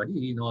to everybody.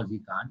 He knows he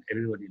can't.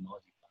 Everybody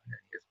knows he can't, and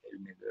he has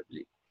failed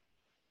miserably.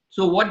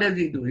 So what does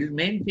he do? His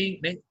main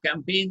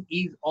campaign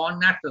is on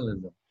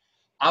nationalism.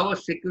 Our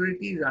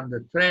security is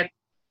under threat.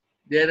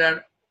 There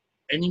are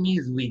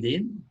enemies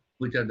within,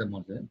 which are the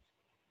Muslims,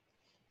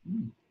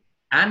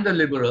 and the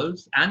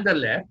liberals, and the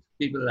left,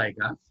 people like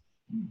us.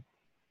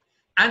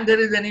 And there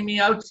is enemy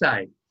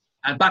outside,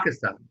 and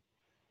Pakistan.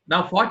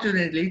 Now,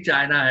 fortunately,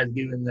 China has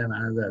given them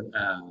another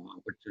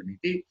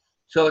opportunity.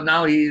 So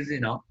now he's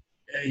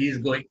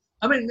going.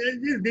 I mean,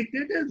 these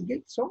dictators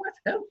get so much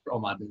help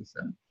from others.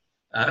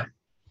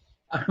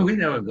 We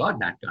never got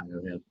that kind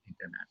of help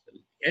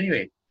internationally.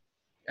 Anyway,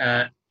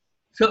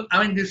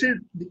 this is,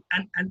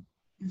 and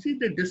you see,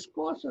 the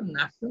discourse on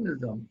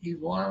nationalism is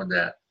one of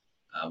the,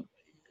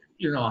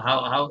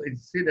 how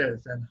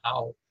insidious and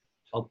how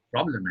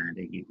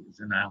problematic it is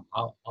and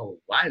how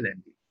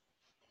violent it is.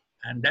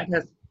 And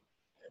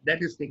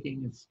that is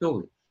taking its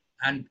toll.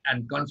 And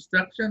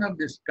construction of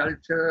this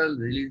cultural,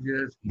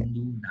 religious,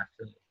 Hindu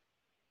nationalism,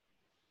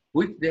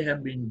 which they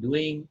have been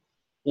doing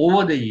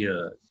over the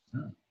years,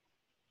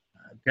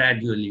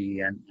 gradually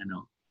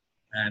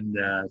and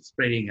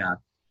spreading out.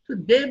 So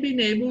they've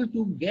been able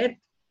to get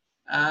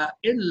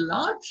in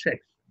large section,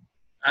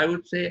 I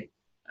would say,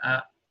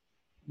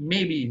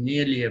 maybe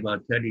nearly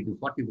about 30 to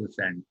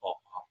 40% of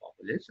our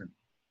population,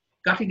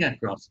 cutting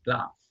across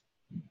class,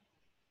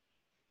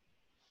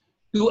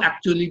 to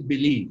actually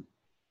believe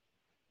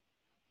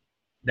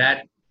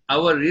that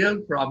our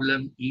real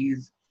problem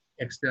is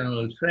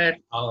external threat,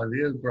 our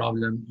real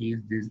problem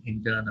is these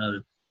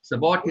internal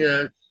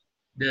saboteurs,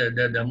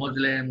 the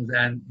Muslims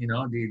and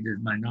these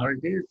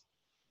minorities,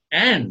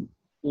 and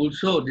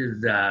also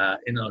these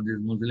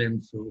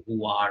Muslims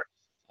who are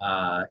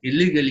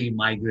illegally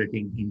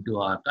migrating into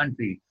our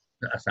country,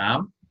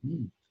 Assam.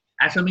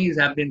 Assamese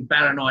have been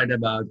paranoid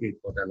about it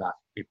for the last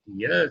 50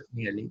 years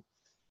nearly,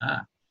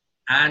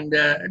 and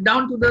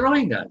down to the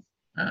Rohingyas.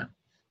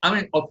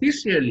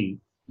 Officially,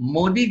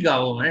 Modi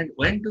government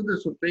went to the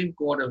Supreme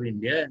Court of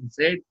India and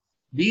said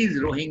these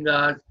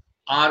Rohingyas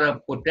are a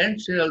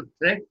potential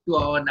threat to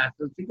our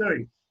national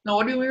security. Now,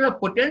 what do you mean a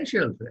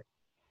potential threat?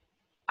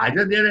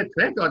 Either they're a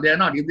threat or they're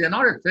not. If they're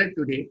not a threat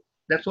today,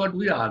 that's what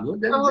we argue.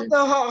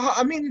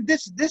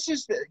 This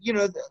is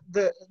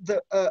the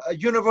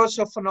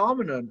universal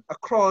phenomenon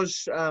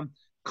across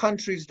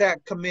countries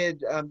that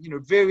commit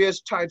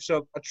various types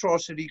of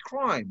atrocity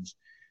crimes.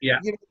 Yeah.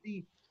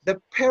 the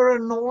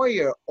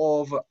paranoia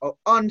of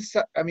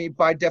I mean,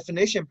 by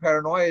definition,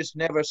 paranoia is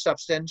never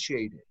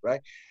substantiated,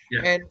 right?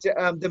 Yeah. And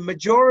the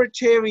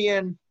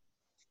majoritarian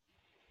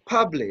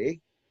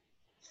public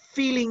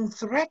feeling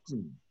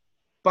threatened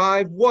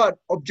by what,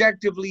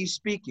 objectively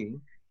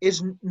speaking,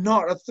 is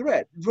not a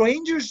threat.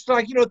 Rohingyas,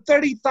 like,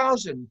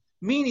 30,000,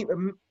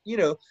 meaning,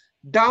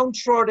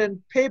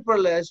 downtrodden,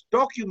 paperless,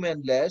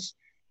 documentless,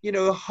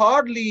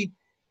 hardly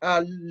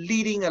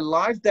leading a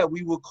life that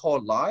we would call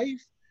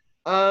life.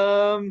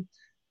 And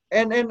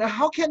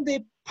how can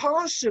they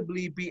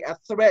possibly be a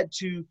threat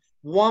to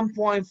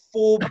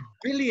 1.4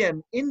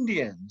 billion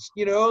Indians,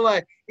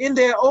 like in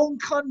their own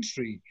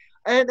country?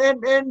 And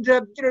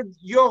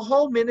your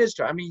home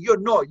minister, I mean, you're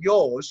not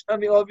yours, I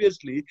mean,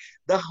 obviously,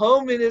 the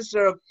home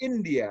minister of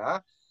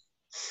India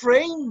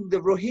framed the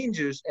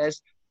Rohingyas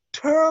as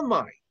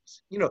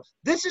termites.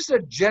 This is a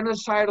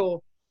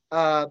genocidal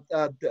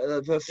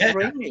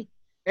framing.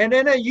 And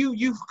then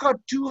you've got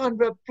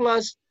 200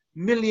 plus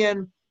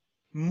million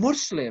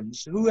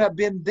Muslims who have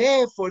been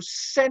there for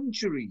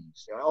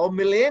centuries or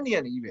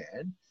millennia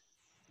even.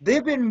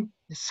 They've been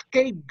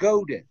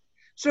scapegoated.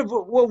 So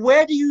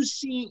where do you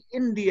see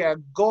India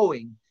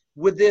going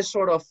with this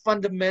sort of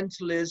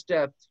fundamentalist,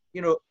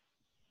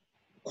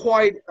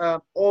 quite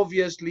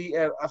obviously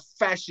a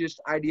fascist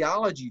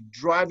ideology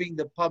driving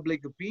the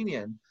public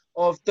opinion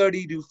of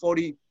 30 to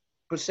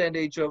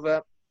 40% of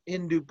a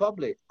Hindu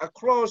public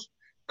across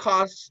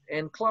castes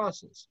and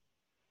classes?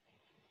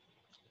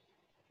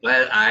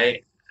 Well,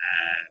 I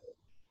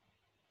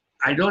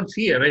don't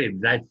see a very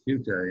bright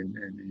future in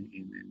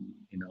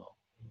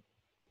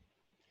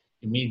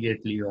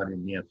immediately or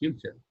in near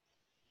future.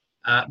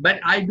 But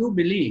I do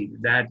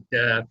believe that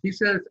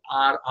features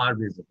are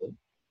visible.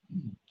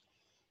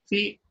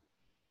 See,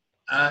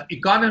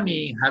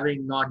 economy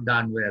having not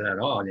done well at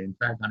all. In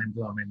fact,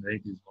 unemployment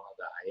rate is one of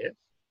the highest,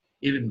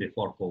 even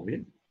before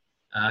COVID.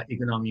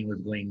 Economy was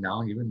going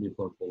down even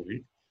before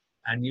COVID.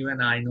 And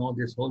even I know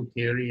this whole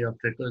theory of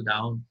trickle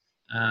down,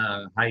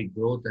 high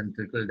growth and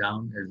trickle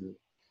down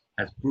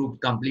has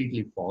proved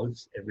completely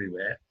false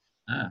everywhere.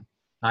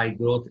 High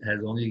growth has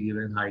only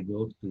given high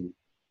growth to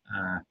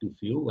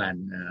few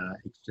and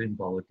extreme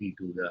poverty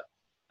to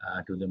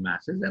the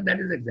masses, and that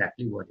is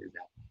exactly what is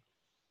happening.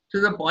 So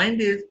the point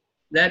is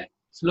that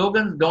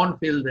slogans don't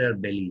fill their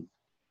bellies.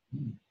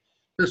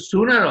 So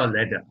sooner or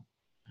later,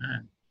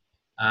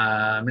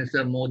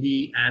 Mr.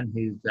 Modi and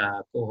his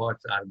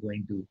cohorts are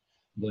going to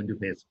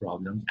face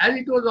problems, as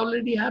it was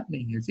already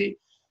happening. You see,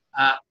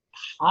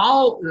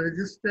 how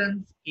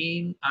resistance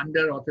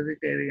under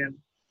authoritarian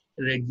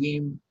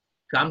regime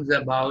comes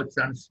about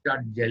and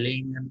start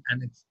gelling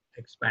and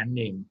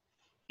expanding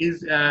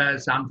is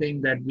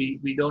something that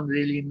we don't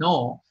really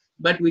know,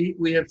 but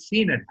we have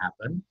seen it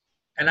happen.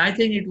 And I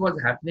think it was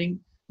happening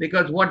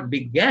because what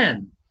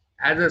began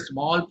as a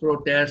small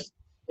protest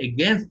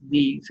against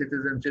the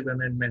Citizenship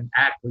Amendment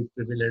Act, which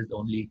privileged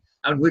only,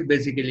 and which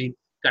basically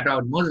cut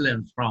out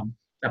Muslims from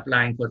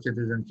applying for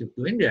citizenship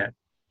to India,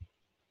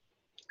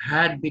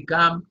 had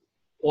become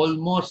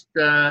almost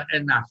a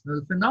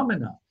national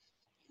phenomenon.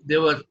 There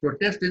was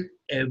protest in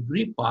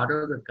every part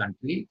of the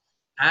country,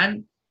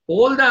 and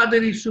all the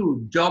other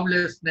issues,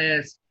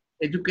 joblessness,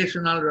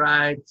 educational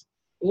rights,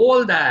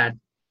 all that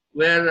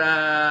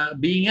were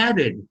being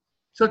added.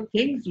 So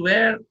things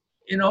were,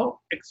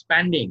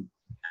 expanding.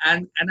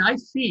 And I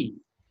see,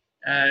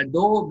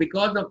 though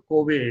because of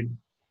COVID,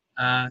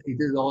 it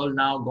is all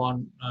now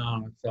gone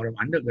sort of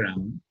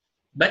underground,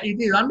 but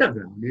it is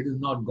underground, it is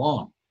not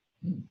gone.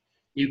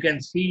 You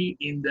can see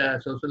in the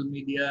social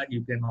media,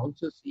 you can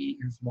also see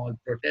in small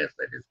protests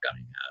that is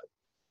coming out.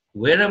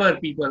 Wherever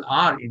people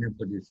are in a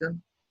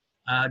position,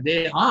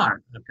 they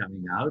are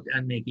coming out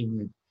and making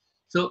it.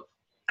 So,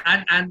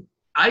 and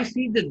I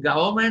see the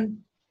government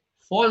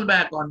fall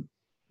back on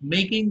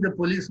making the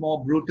police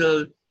more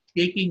brutal,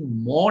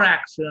 taking more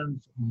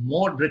actions,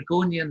 more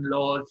draconian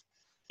laws,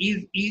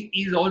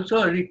 is also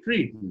a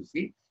retreat, you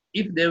see.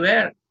 If they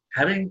were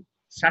having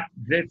such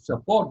great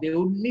support, they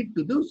wouldn't need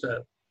to do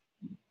so.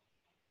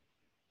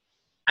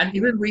 And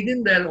even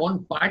within their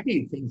own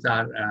party, things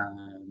are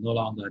no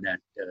longer that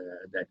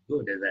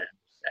good, as I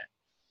understand.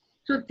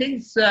 So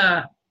things,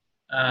 I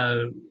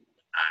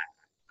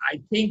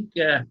think,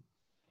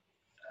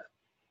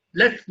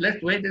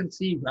 let's wait and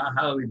see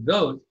how it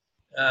goes.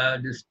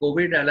 This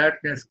COVID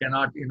alertness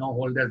cannot,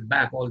 hold us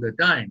back all the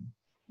time,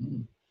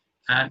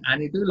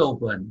 and it will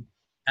open.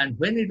 And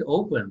when it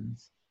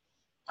opens,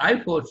 I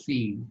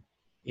foresee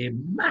a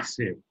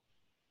massive,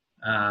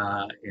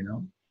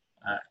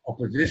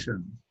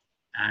 opposition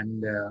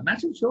and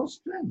massive show of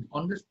strength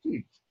on the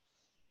streets.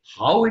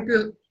 How it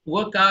will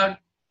work out,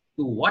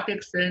 to what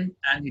extent,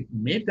 and it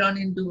may turn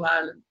into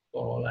violence,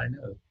 for all I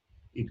know,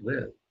 it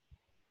will.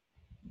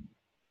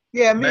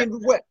 Yeah, I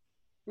mean,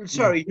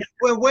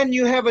 when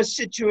you have a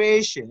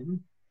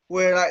situation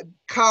where like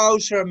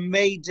cows are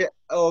made,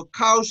 or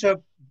cows are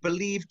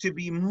believed to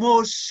be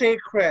more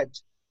sacred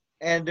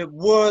and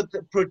worth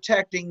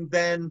protecting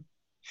than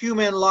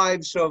human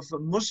lives of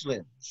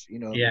Muslims.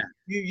 Yeah.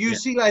 You Yeah.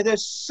 see, like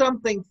there's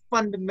something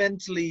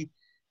fundamentally,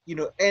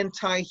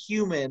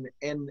 anti-human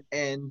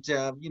and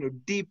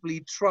deeply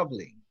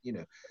troubling.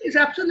 It's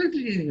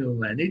absolutely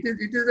inhuman. It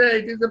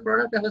is a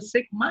product of a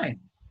sick mind.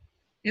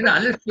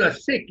 Unless you are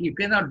sick, you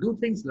cannot do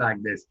things like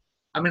this.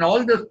 I mean,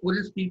 all those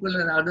police people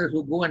and others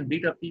who go and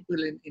beat up people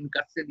in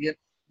custody,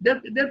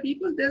 they're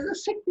people, they're the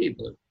sick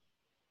people.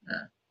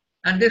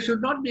 And they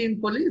should not be in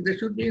police, they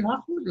should be in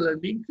hospital and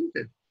being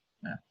treated.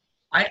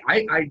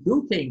 I do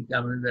think,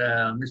 I mean,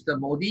 Mr.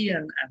 Modi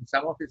and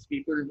some of his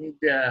people need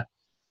to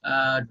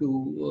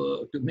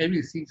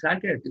maybe see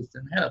psychiatrists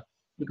and help,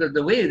 because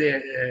the way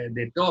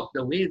they talk,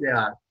 the way they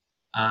are,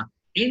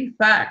 in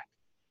fact,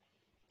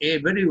 a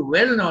very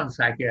well-known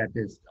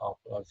psychiatrist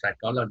or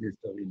psychologist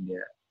of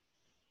India,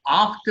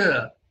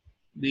 after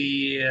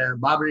the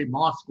Babri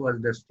Mosque was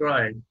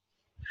destroyed,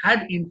 had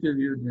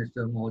interviewed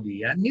Mr.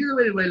 Modi, and he's a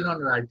very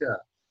well-known writer.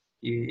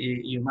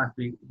 You must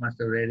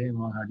have read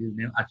him or heard his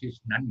name, Ashish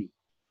Nandi.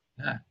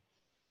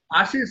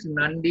 Ashish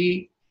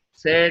Nandi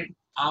said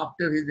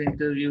after his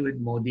interview with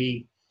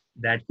Modi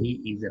that he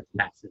is a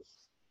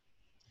fascist.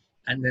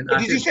 And then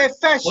Did you say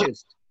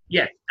fascist?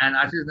 Yes, and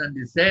Ashish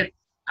Nandi said,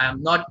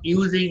 I'm not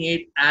using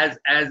it as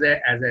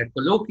a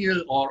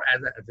colloquial or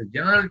as a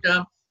general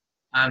term.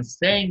 I'm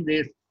saying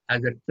this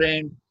as a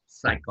trained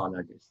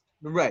psychologist.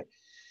 Right.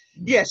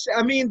 Yes.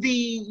 I mean,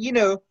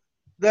 the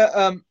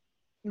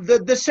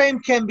same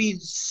can be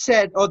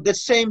said, or the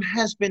same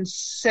has been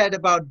said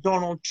about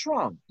Donald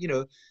Trump.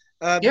 Yes.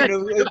 I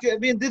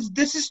mean,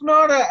 this is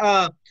not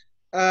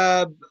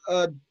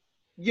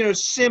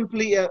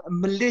simply a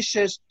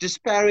malicious,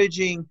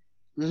 disparaging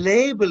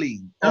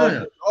labeling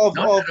of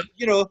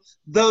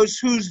those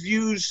whose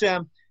views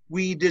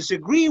we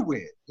disagree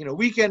with.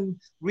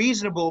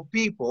 Reasonable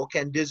people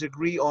can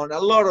disagree on a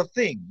lot of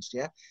things,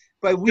 yeah,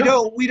 but we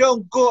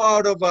don't go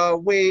out of our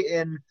way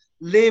and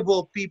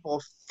label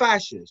people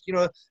fascist.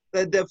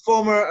 The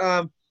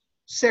former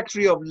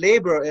Secretary of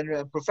Labor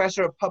and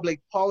Professor of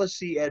Public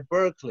Policy at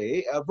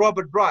Berkeley,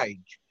 Robert Reich,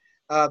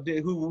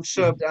 who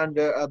served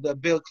under the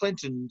Bill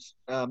Clinton's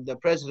the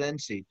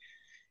presidency.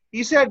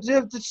 He said,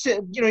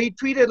 he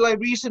tweeted like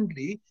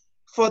recently,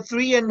 for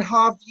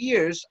 3.5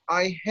 years,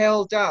 I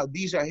held out,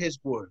 these are his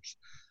words,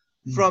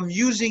 from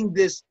using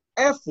this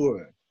F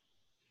word.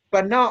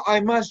 But now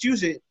I must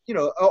use it,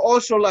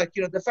 also like,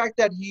 the fact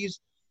that he's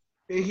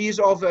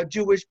of a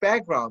Jewish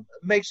background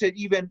makes it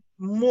even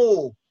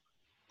more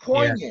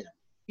poignant.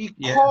 Yeah.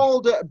 He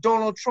called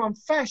Donald Trump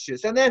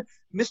fascist. And then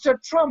Mr.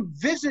 Trump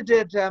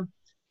visited,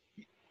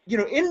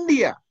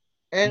 India.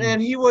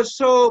 And he was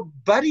so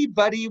buddy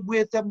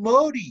with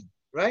Modi,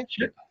 right?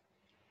 Sure.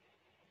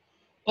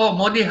 Oh,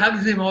 Modi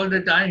hugs him all the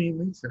time. He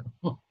meets him.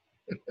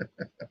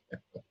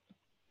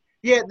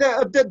 Yeah,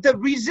 the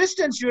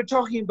resistance you're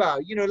talking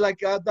about,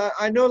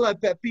 I know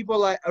like people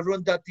like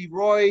Arundhati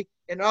Roy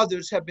and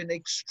others have been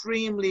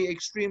extremely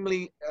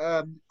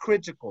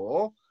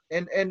critical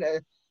and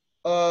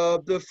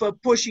for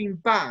pushing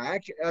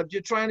back.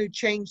 You're trying to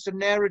change the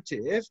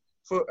narrative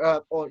for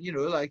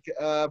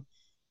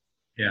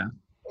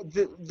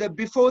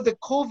before the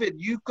COVID,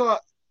 you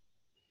got,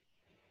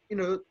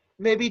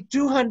 maybe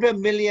 200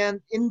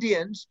 million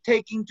Indians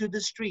taking to the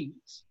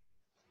streets,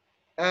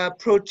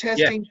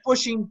 protesting,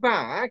 pushing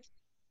back.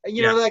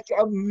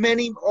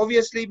 Many,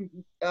 obviously,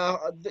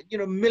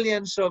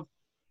 millions of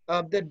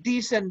the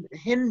decent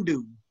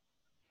Hindu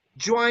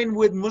join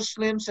with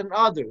Muslims and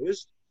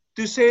others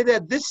to say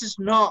that this is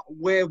not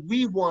where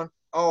we want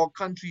our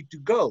country to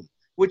go,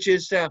 which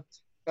is the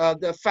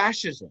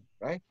fascism,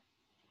 right?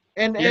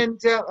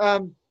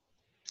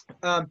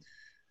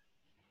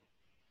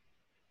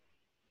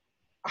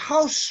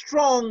 How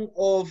strong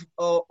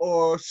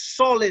or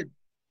solid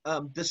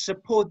the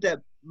support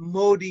that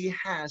Modi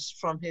has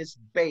from his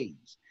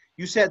base?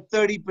 You said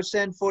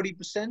 30%,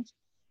 40%.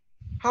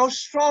 How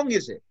strong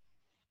is it?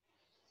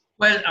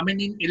 Well, I mean,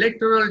 in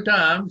electoral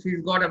terms,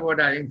 he's got about,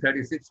 I think,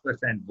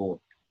 36%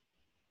 vote,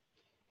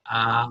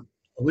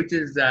 which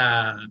is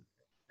a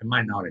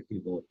minority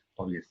vote,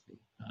 obviously.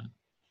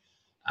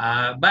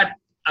 But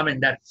I mean,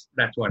 that's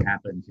what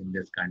happens in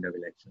this kind of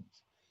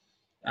elections.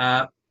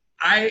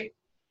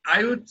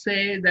 I would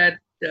say that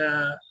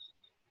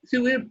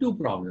we have two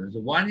problems.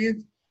 One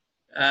is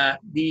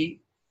the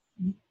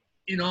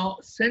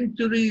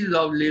centuries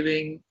of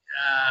living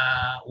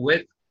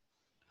with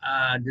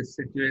this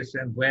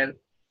situation where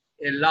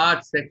a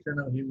large section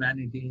of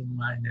humanity in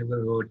my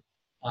neighborhood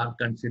are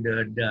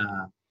considered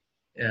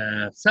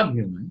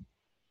subhuman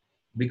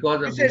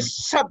because of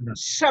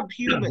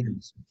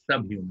subhuman.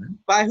 Subhuman.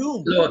 By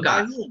whom?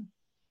 By whom?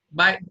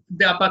 By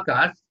the upper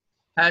caste.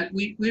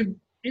 We've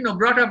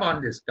brought up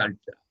on this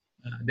culture.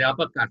 The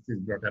upper caste is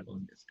brought up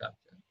on this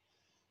culture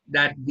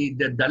that the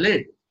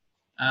Dalit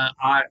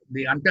are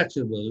the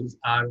untouchables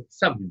are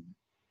subhuman.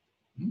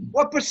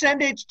 What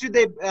percentage do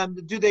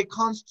they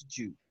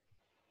constitute,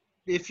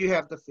 if you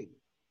have the figure?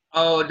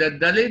 Oh, the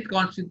Dalit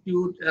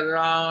constitute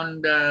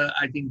around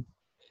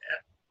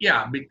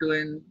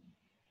between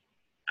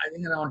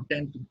around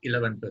 10 to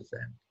 11%.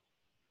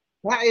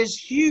 That is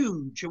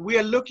huge. We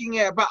are looking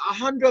at about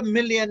 100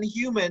 million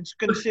humans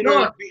considered.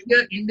 No,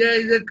 India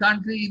is a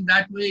country in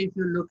that way. If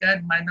you look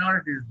at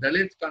minorities,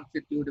 Dalits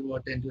constitute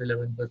about 10 to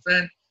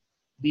 11%.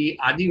 The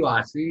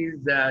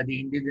Adivasis, the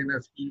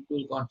indigenous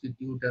people,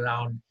 constitute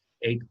around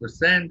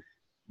 8%.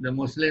 The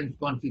Muslims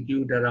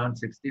constitute around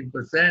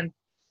 16%.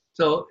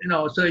 So,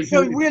 so if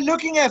So you we're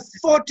looking at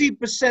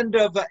 40%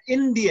 of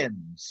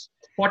Indians.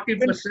 40%,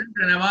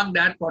 and among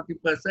that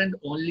 40%,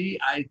 only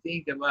I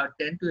think about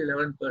 10 to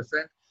 11%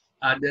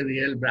 are the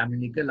real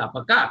Brahminical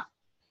upper caste.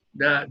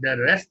 The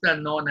rest are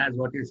known as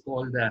what is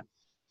called the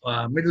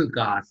middle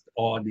caste,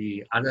 or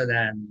the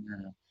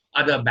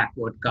other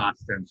backward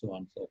caste, and so on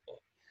and so forth.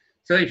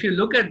 So if you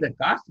look at the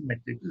caste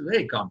metric, it's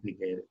very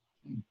complicated.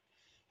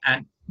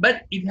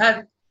 But it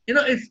has,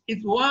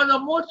 it's one of the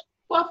most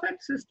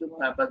perfect system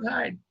of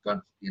apartheid,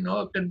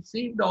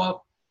 conceived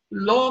of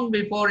long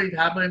before it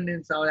happened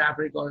in South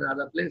Africa or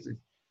other places.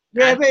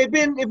 Yeah,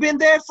 it's been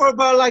there for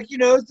about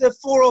the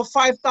 4,000 or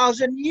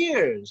 5,000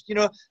 years.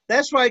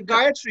 That's why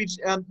Gayatri,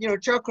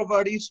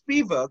 Chakravarti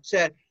Spivak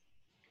said,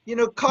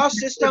 caste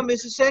system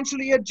is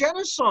essentially a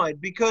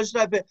genocide, because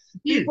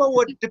people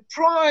were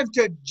deprived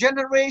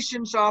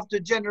generations after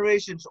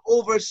generations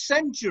over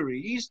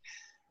centuries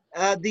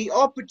the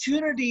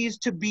opportunities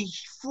to be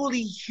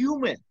fully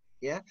human.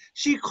 Yeah,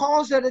 she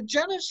calls it a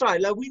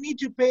genocide. Like, we need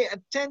to pay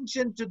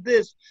attention to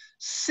this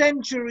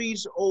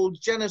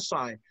centuries-old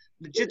genocide,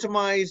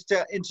 legitimized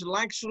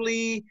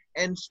intellectually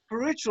and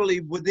spiritually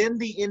within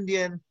the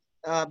Indian,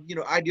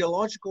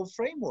 ideological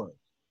framework.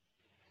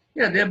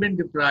 Yeah, they have been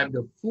deprived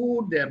of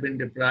food. They have been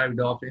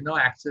deprived of,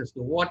 access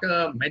to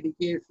water,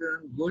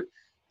 medication, good,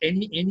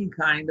 any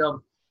kind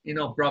of,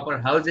 proper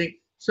housing.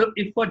 So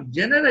if for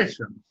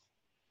generations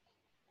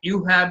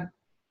you have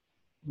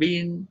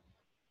been,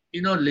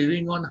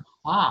 living on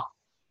half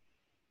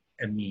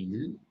a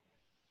meal,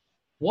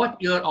 what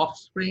your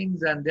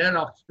offsprings and their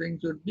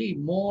offsprings would be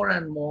more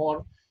and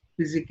more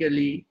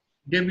physically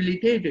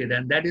debilitated.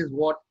 And that is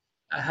what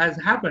has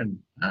happened.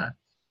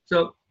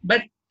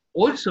 But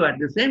also at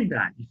the same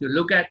time, if you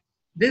look at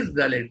this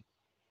Dalit,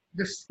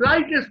 the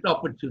slightest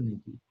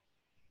opportunity,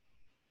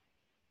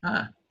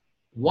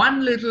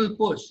 one little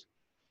push,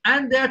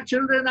 and their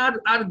children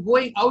are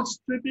going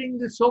outstripping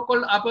the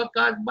so-called upper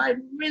caste by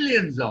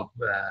millions of,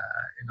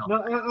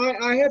 Well,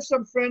 I have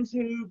some friends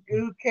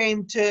who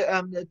came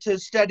to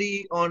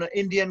study on an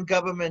Indian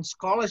government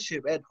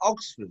scholarship at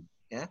Oxford.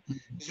 Yeah,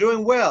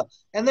 doing well.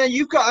 And then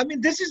you've got,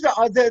 this is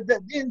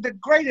the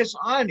greatest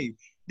irony.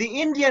 The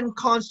Indian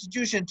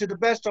Constitution, to the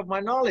best of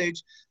my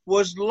knowledge,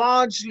 was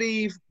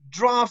largely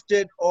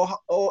drafted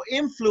or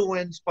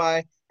influenced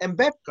by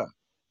Ambedkar.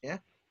 Yeah,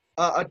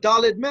 a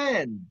Dalit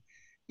man.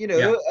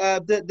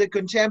 The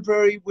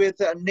contemporary with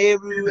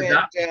Nehru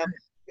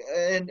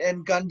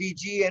and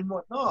Gandhiji and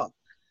whatnot.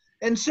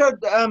 And so,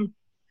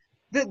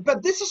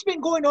 but this has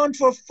been going on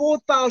for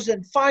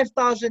 4,000,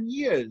 5,000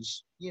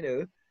 years,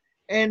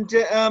 and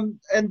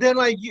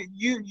then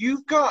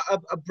you've got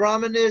a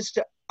Brahminist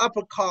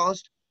upper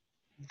caste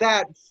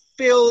that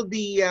fill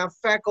the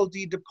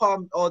faculty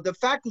department or the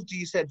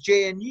faculties at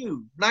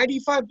JNU,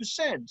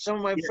 95%. Some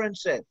of my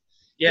friends said,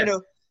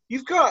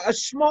 you've got a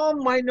small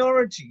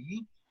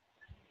minority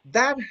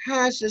that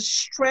has a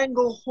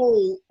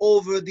stranglehold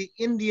over the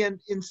Indian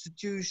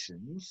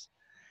institutions,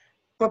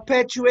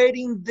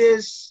 perpetuating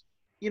this,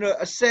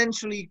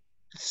 essentially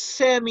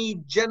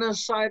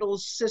semi-genocidal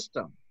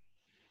system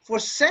for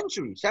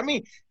centuries.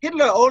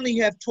 Hitler only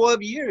had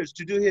 12 years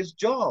to do his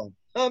job.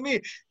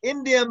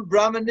 Indian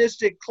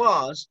Brahmanistic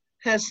class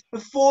has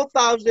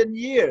 4,000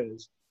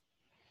 years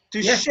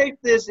to shape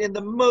this in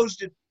the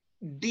most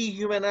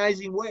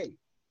dehumanizing way.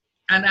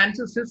 And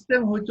a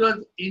system which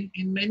was in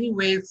many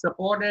ways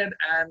supported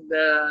and,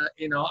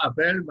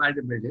 upheld by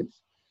the British,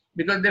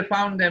 because they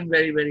found them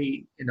very,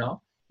 very,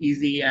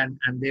 easy, and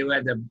they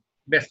were the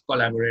best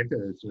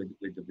collaborators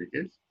with the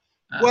British.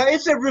 Well,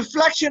 it's a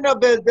reflection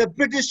of the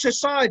British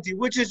society,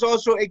 which is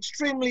also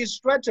extremely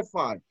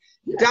stratified,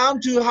 down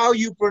to how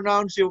you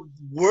pronounce your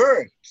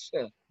words.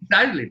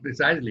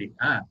 Precisely.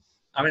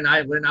 When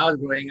I was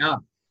growing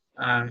up,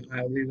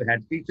 we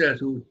had teachers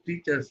who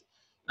teach us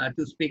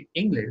to speak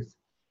English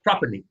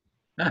properly.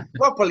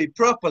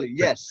 Properly,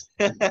 yes.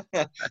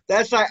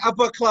 That's like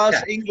upper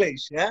class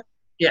English, yeah?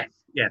 Yes.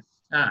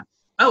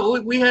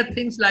 We had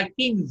things like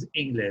King's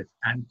English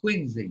and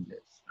Queen's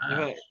English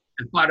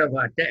as part of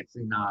our text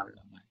in our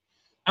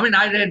mind.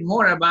 I read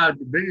more about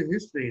British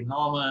history,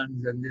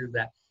 Normans and this,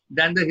 that,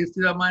 than the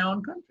history of my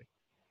own country.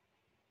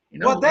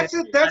 Well, that's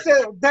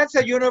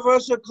a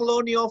universal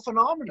colonial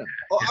phenomenon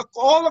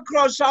all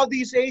across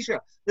Southeast Asia.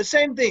 The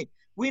same thing.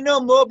 We know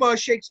more about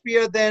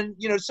Shakespeare than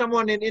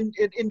someone in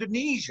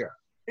Indonesia.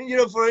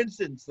 For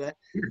instance.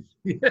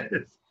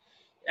 Yes,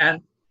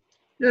 and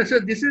so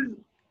this is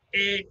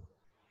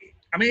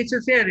it's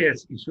a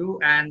serious issue,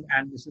 and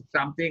this is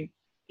something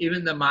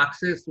even the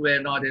Marxists were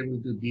not able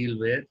to deal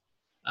with.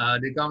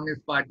 The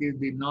Communist parties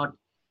did not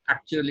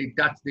actually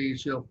touch the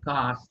issue of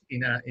caste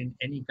in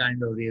any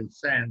kind of real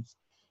sense.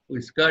 We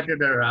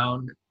skirted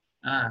around.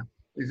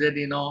 We said,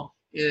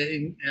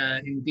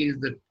 increase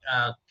the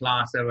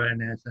class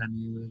awareness,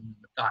 and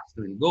the caste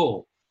will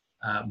go,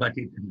 but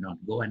it will not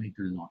go, and it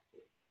will not go.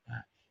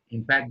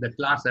 In fact, the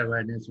class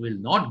awareness will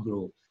not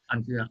grow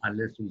until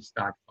unless we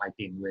start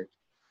fighting with,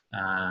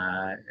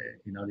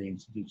 the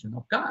institution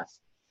of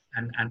caste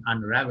and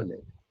unravel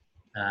it.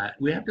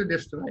 We have to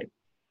destroy it.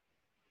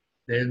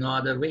 There is no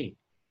other way.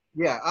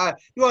 Yeah,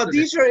 well,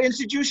 these are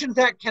institutions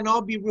that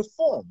cannot be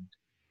reformed.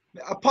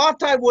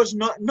 Apartheid was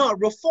not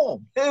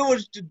reformed; it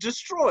was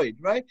destroyed,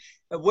 right?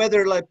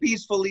 Whether like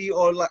peacefully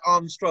or like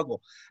armed struggle.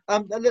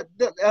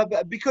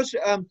 Because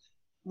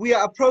we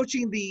are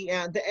approaching the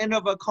end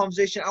of our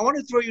conversation, I want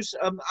to throw you.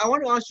 I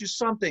want to ask you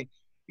something,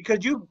 because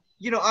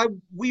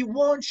we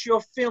watched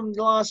your film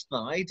last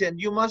night, and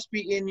you must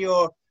be in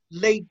your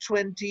late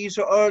 20s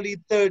or early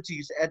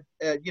 30s at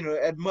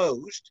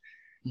most.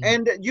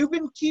 And you've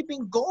been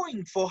keeping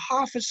going for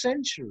half a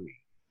century.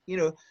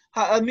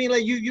 I mean,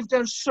 like you've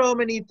done so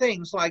many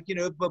things, like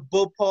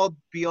Bhopal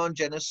Beyond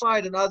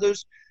Genocide and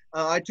others.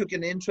 I took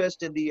an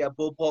interest in the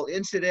Bhopal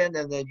incident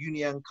and the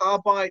Union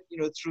Carbide,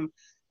 through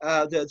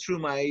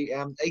my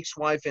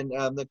ex-wife and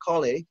the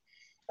colleague.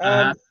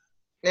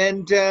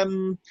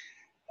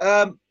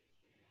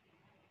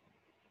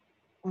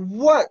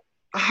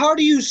 How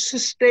do you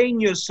sustain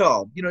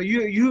yourself?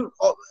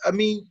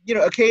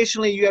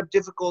 Occasionally you have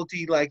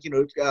difficulty, like,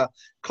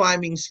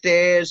 climbing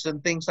stairs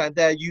and things like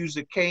that, use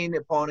a cane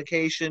upon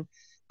occasion,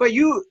 but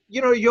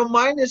your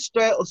mind is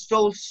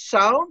still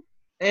sound,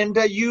 and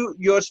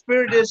your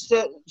spirit is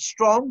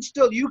strong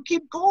still. You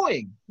keep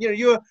going.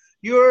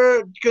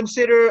 You're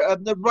considered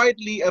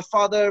rightly a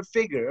father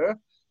figure,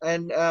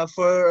 and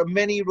for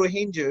many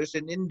Rohingyas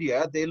in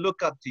India, they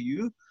look up to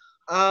you.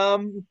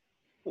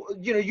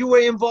 You were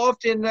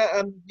involved in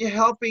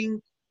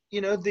helping,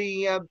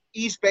 the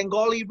East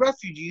Bengali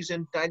refugees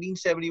in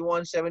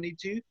 1971,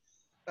 72.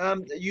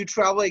 You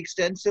travel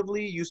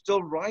extensively. You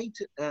still write,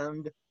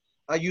 and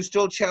you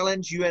still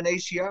challenge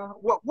UNHCR.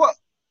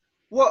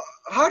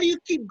 How do you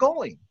keep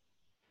going?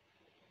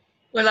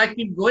 Well, I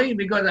keep going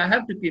because I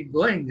have to keep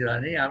going,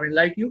 Johnny. I mean,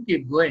 like you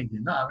keep going,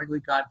 I mean,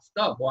 we can't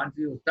stop once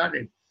you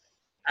started.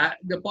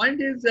 The point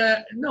is,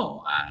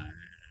 no,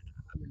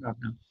 not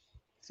now.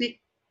 See,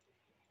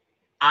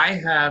 I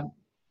have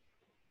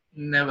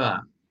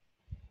never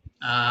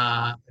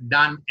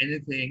done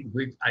anything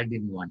which I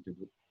didn't want to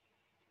do.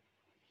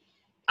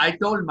 I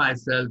told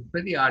myself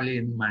pretty early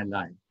in my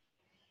life,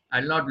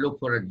 I'll not look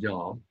for a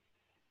job.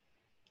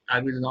 I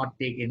will not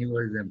take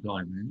anybody's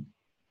employment.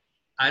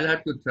 I'll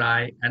have to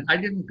try. And I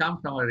didn't come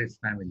from a rich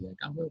family. I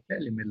come from a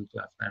fairly middle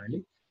class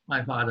family.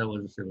 My father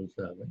was a civil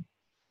servant,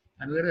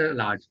 and we were a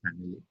large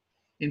family.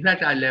 In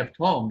fact, I left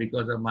home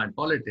because of my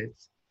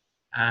politics,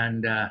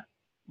 and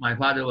my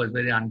father was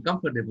very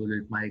uncomfortable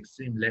with my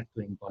extreme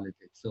left-wing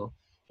politics. So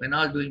when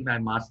I was doing my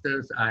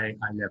master's, I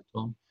left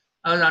home.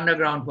 I was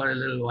underground for a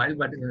little while,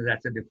 but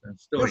that's a different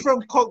story. You're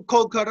from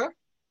Kolkata?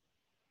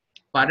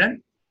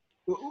 Pardon?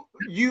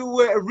 You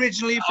were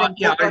originally from Kolkata?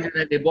 Yeah,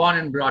 originally born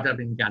and brought up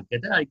in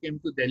Calcutta. I came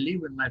to Delhi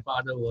when my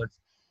father was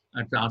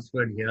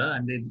transferred here,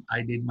 and then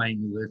I did my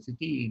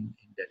university in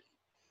Delhi.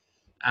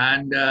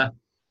 And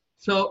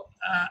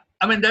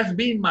I mean, that's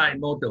been my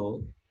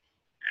motto.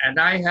 And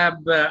I have,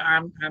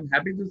 I'm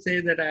happy to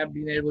say that I have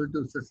been able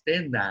to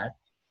sustain that.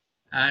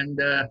 And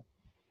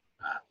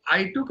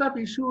I took up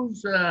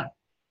issues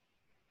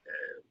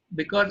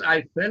because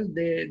I felt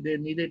they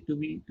needed to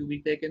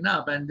be taken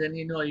up. And then,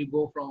 you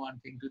go from one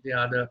thing to the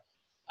other.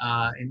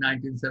 In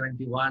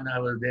 1971, I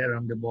was there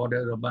on the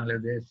border of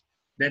Bangladesh,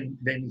 then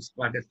East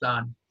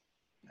Pakistan.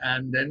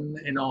 And then,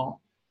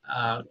 all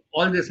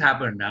this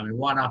happened, I mean,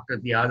 one after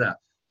the other.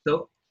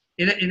 So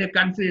in a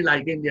country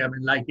like India, I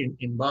mean, like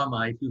in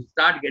Burma, if you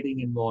start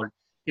getting involved,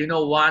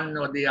 one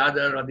or the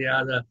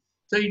other.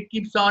 So it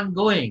keeps on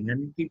going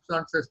and it keeps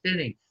on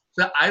sustaining.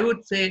 So I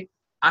would say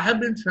I have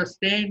been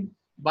sustained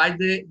by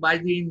the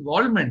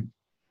involvement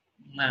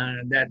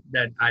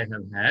that I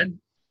have had.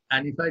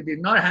 And if I did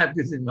not have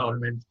this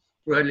involvement,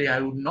 probably I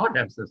would not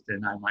have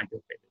sustained. I might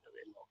have faded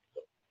away long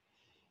ago.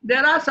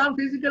 There are some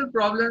physical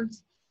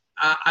problems.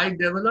 I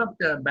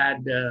developed a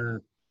bad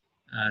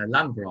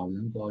lung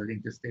problem called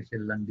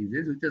interstitial lung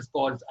disease, which has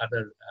caused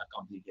other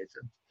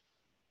complications.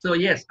 So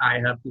yes, I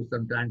have to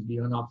sometimes be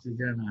on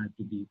oxygen. I have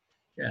to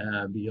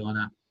be on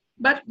a.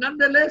 But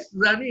nonetheless,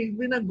 Rani, it's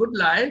been a good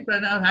life,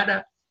 and I've had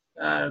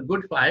a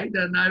good fight,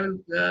 and I will.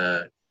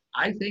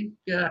 I think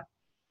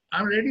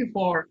I'm ready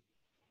for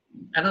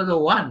another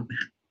one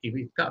if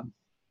it comes.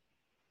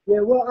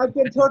 Yeah, well, I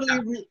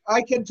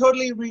can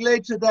totally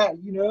relate to that.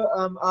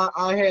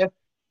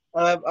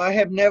 I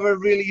have never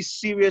really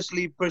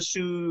seriously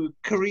pursued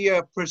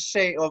career per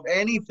se of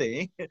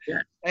anything.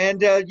 Yeah.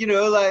 And,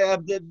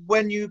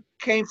 when you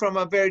came from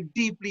a very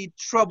deeply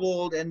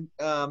troubled and,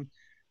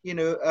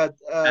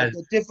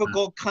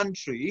 difficult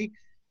country,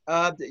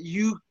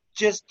 you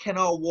just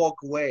cannot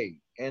walk away.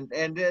 And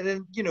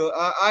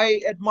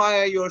I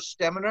admire your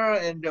stamina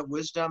and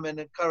wisdom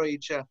and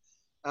courage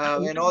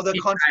and all the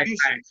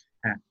contributions.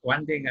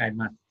 One thing I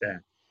must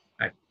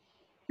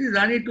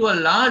Rani, to a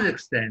large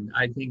extent,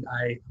 I think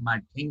my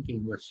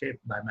thinking was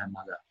shaped by my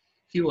mother.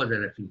 She was a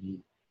refugee.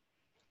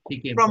 She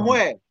came From from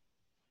where?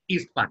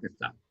 East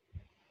Pakistan,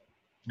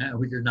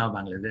 which is now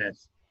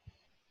Bangladesh.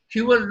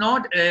 She was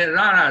not a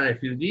Rara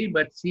refugee,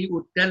 but she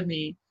would tell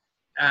me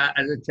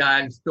as a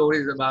child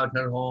stories about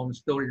her home,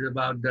 stories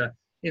about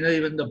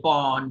even the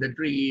pond, the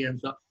tree, and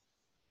so.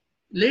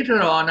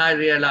 Later on, I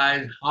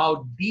realized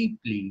how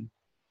deeply,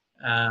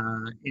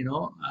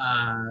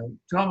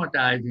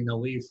 traumatized in a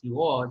way she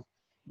was,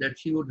 that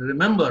she would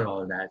remember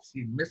all that.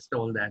 She missed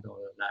all that all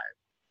her life.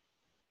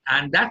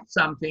 And that's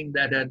something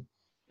that had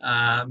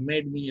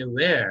made me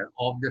aware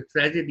of the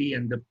tragedy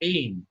and the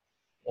pain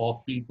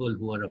of people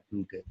who are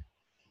uprooted.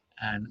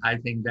 And I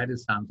think that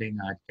is something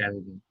I've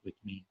carried with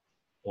me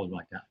all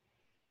my time.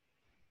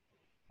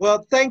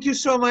 Well, thank you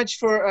so much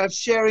for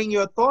sharing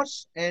your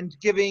thoughts and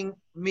giving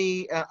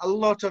me a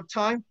lot of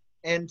time.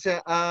 And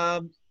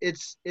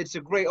it's a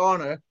great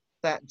honor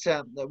that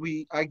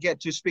I get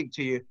to speak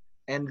to you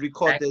and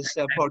record this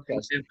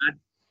podcast.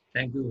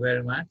 Thank you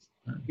very much.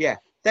 Yeah,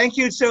 thank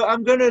you. So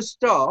I'm going to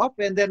stop,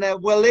 and then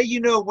we'll let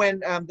you know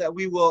when that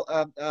we will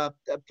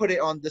put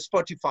it on the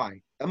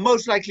Spotify.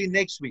 Most likely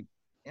next week.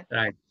 Yeah?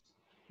 Right.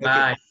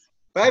 Okay.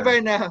 Bye. Bye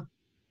now.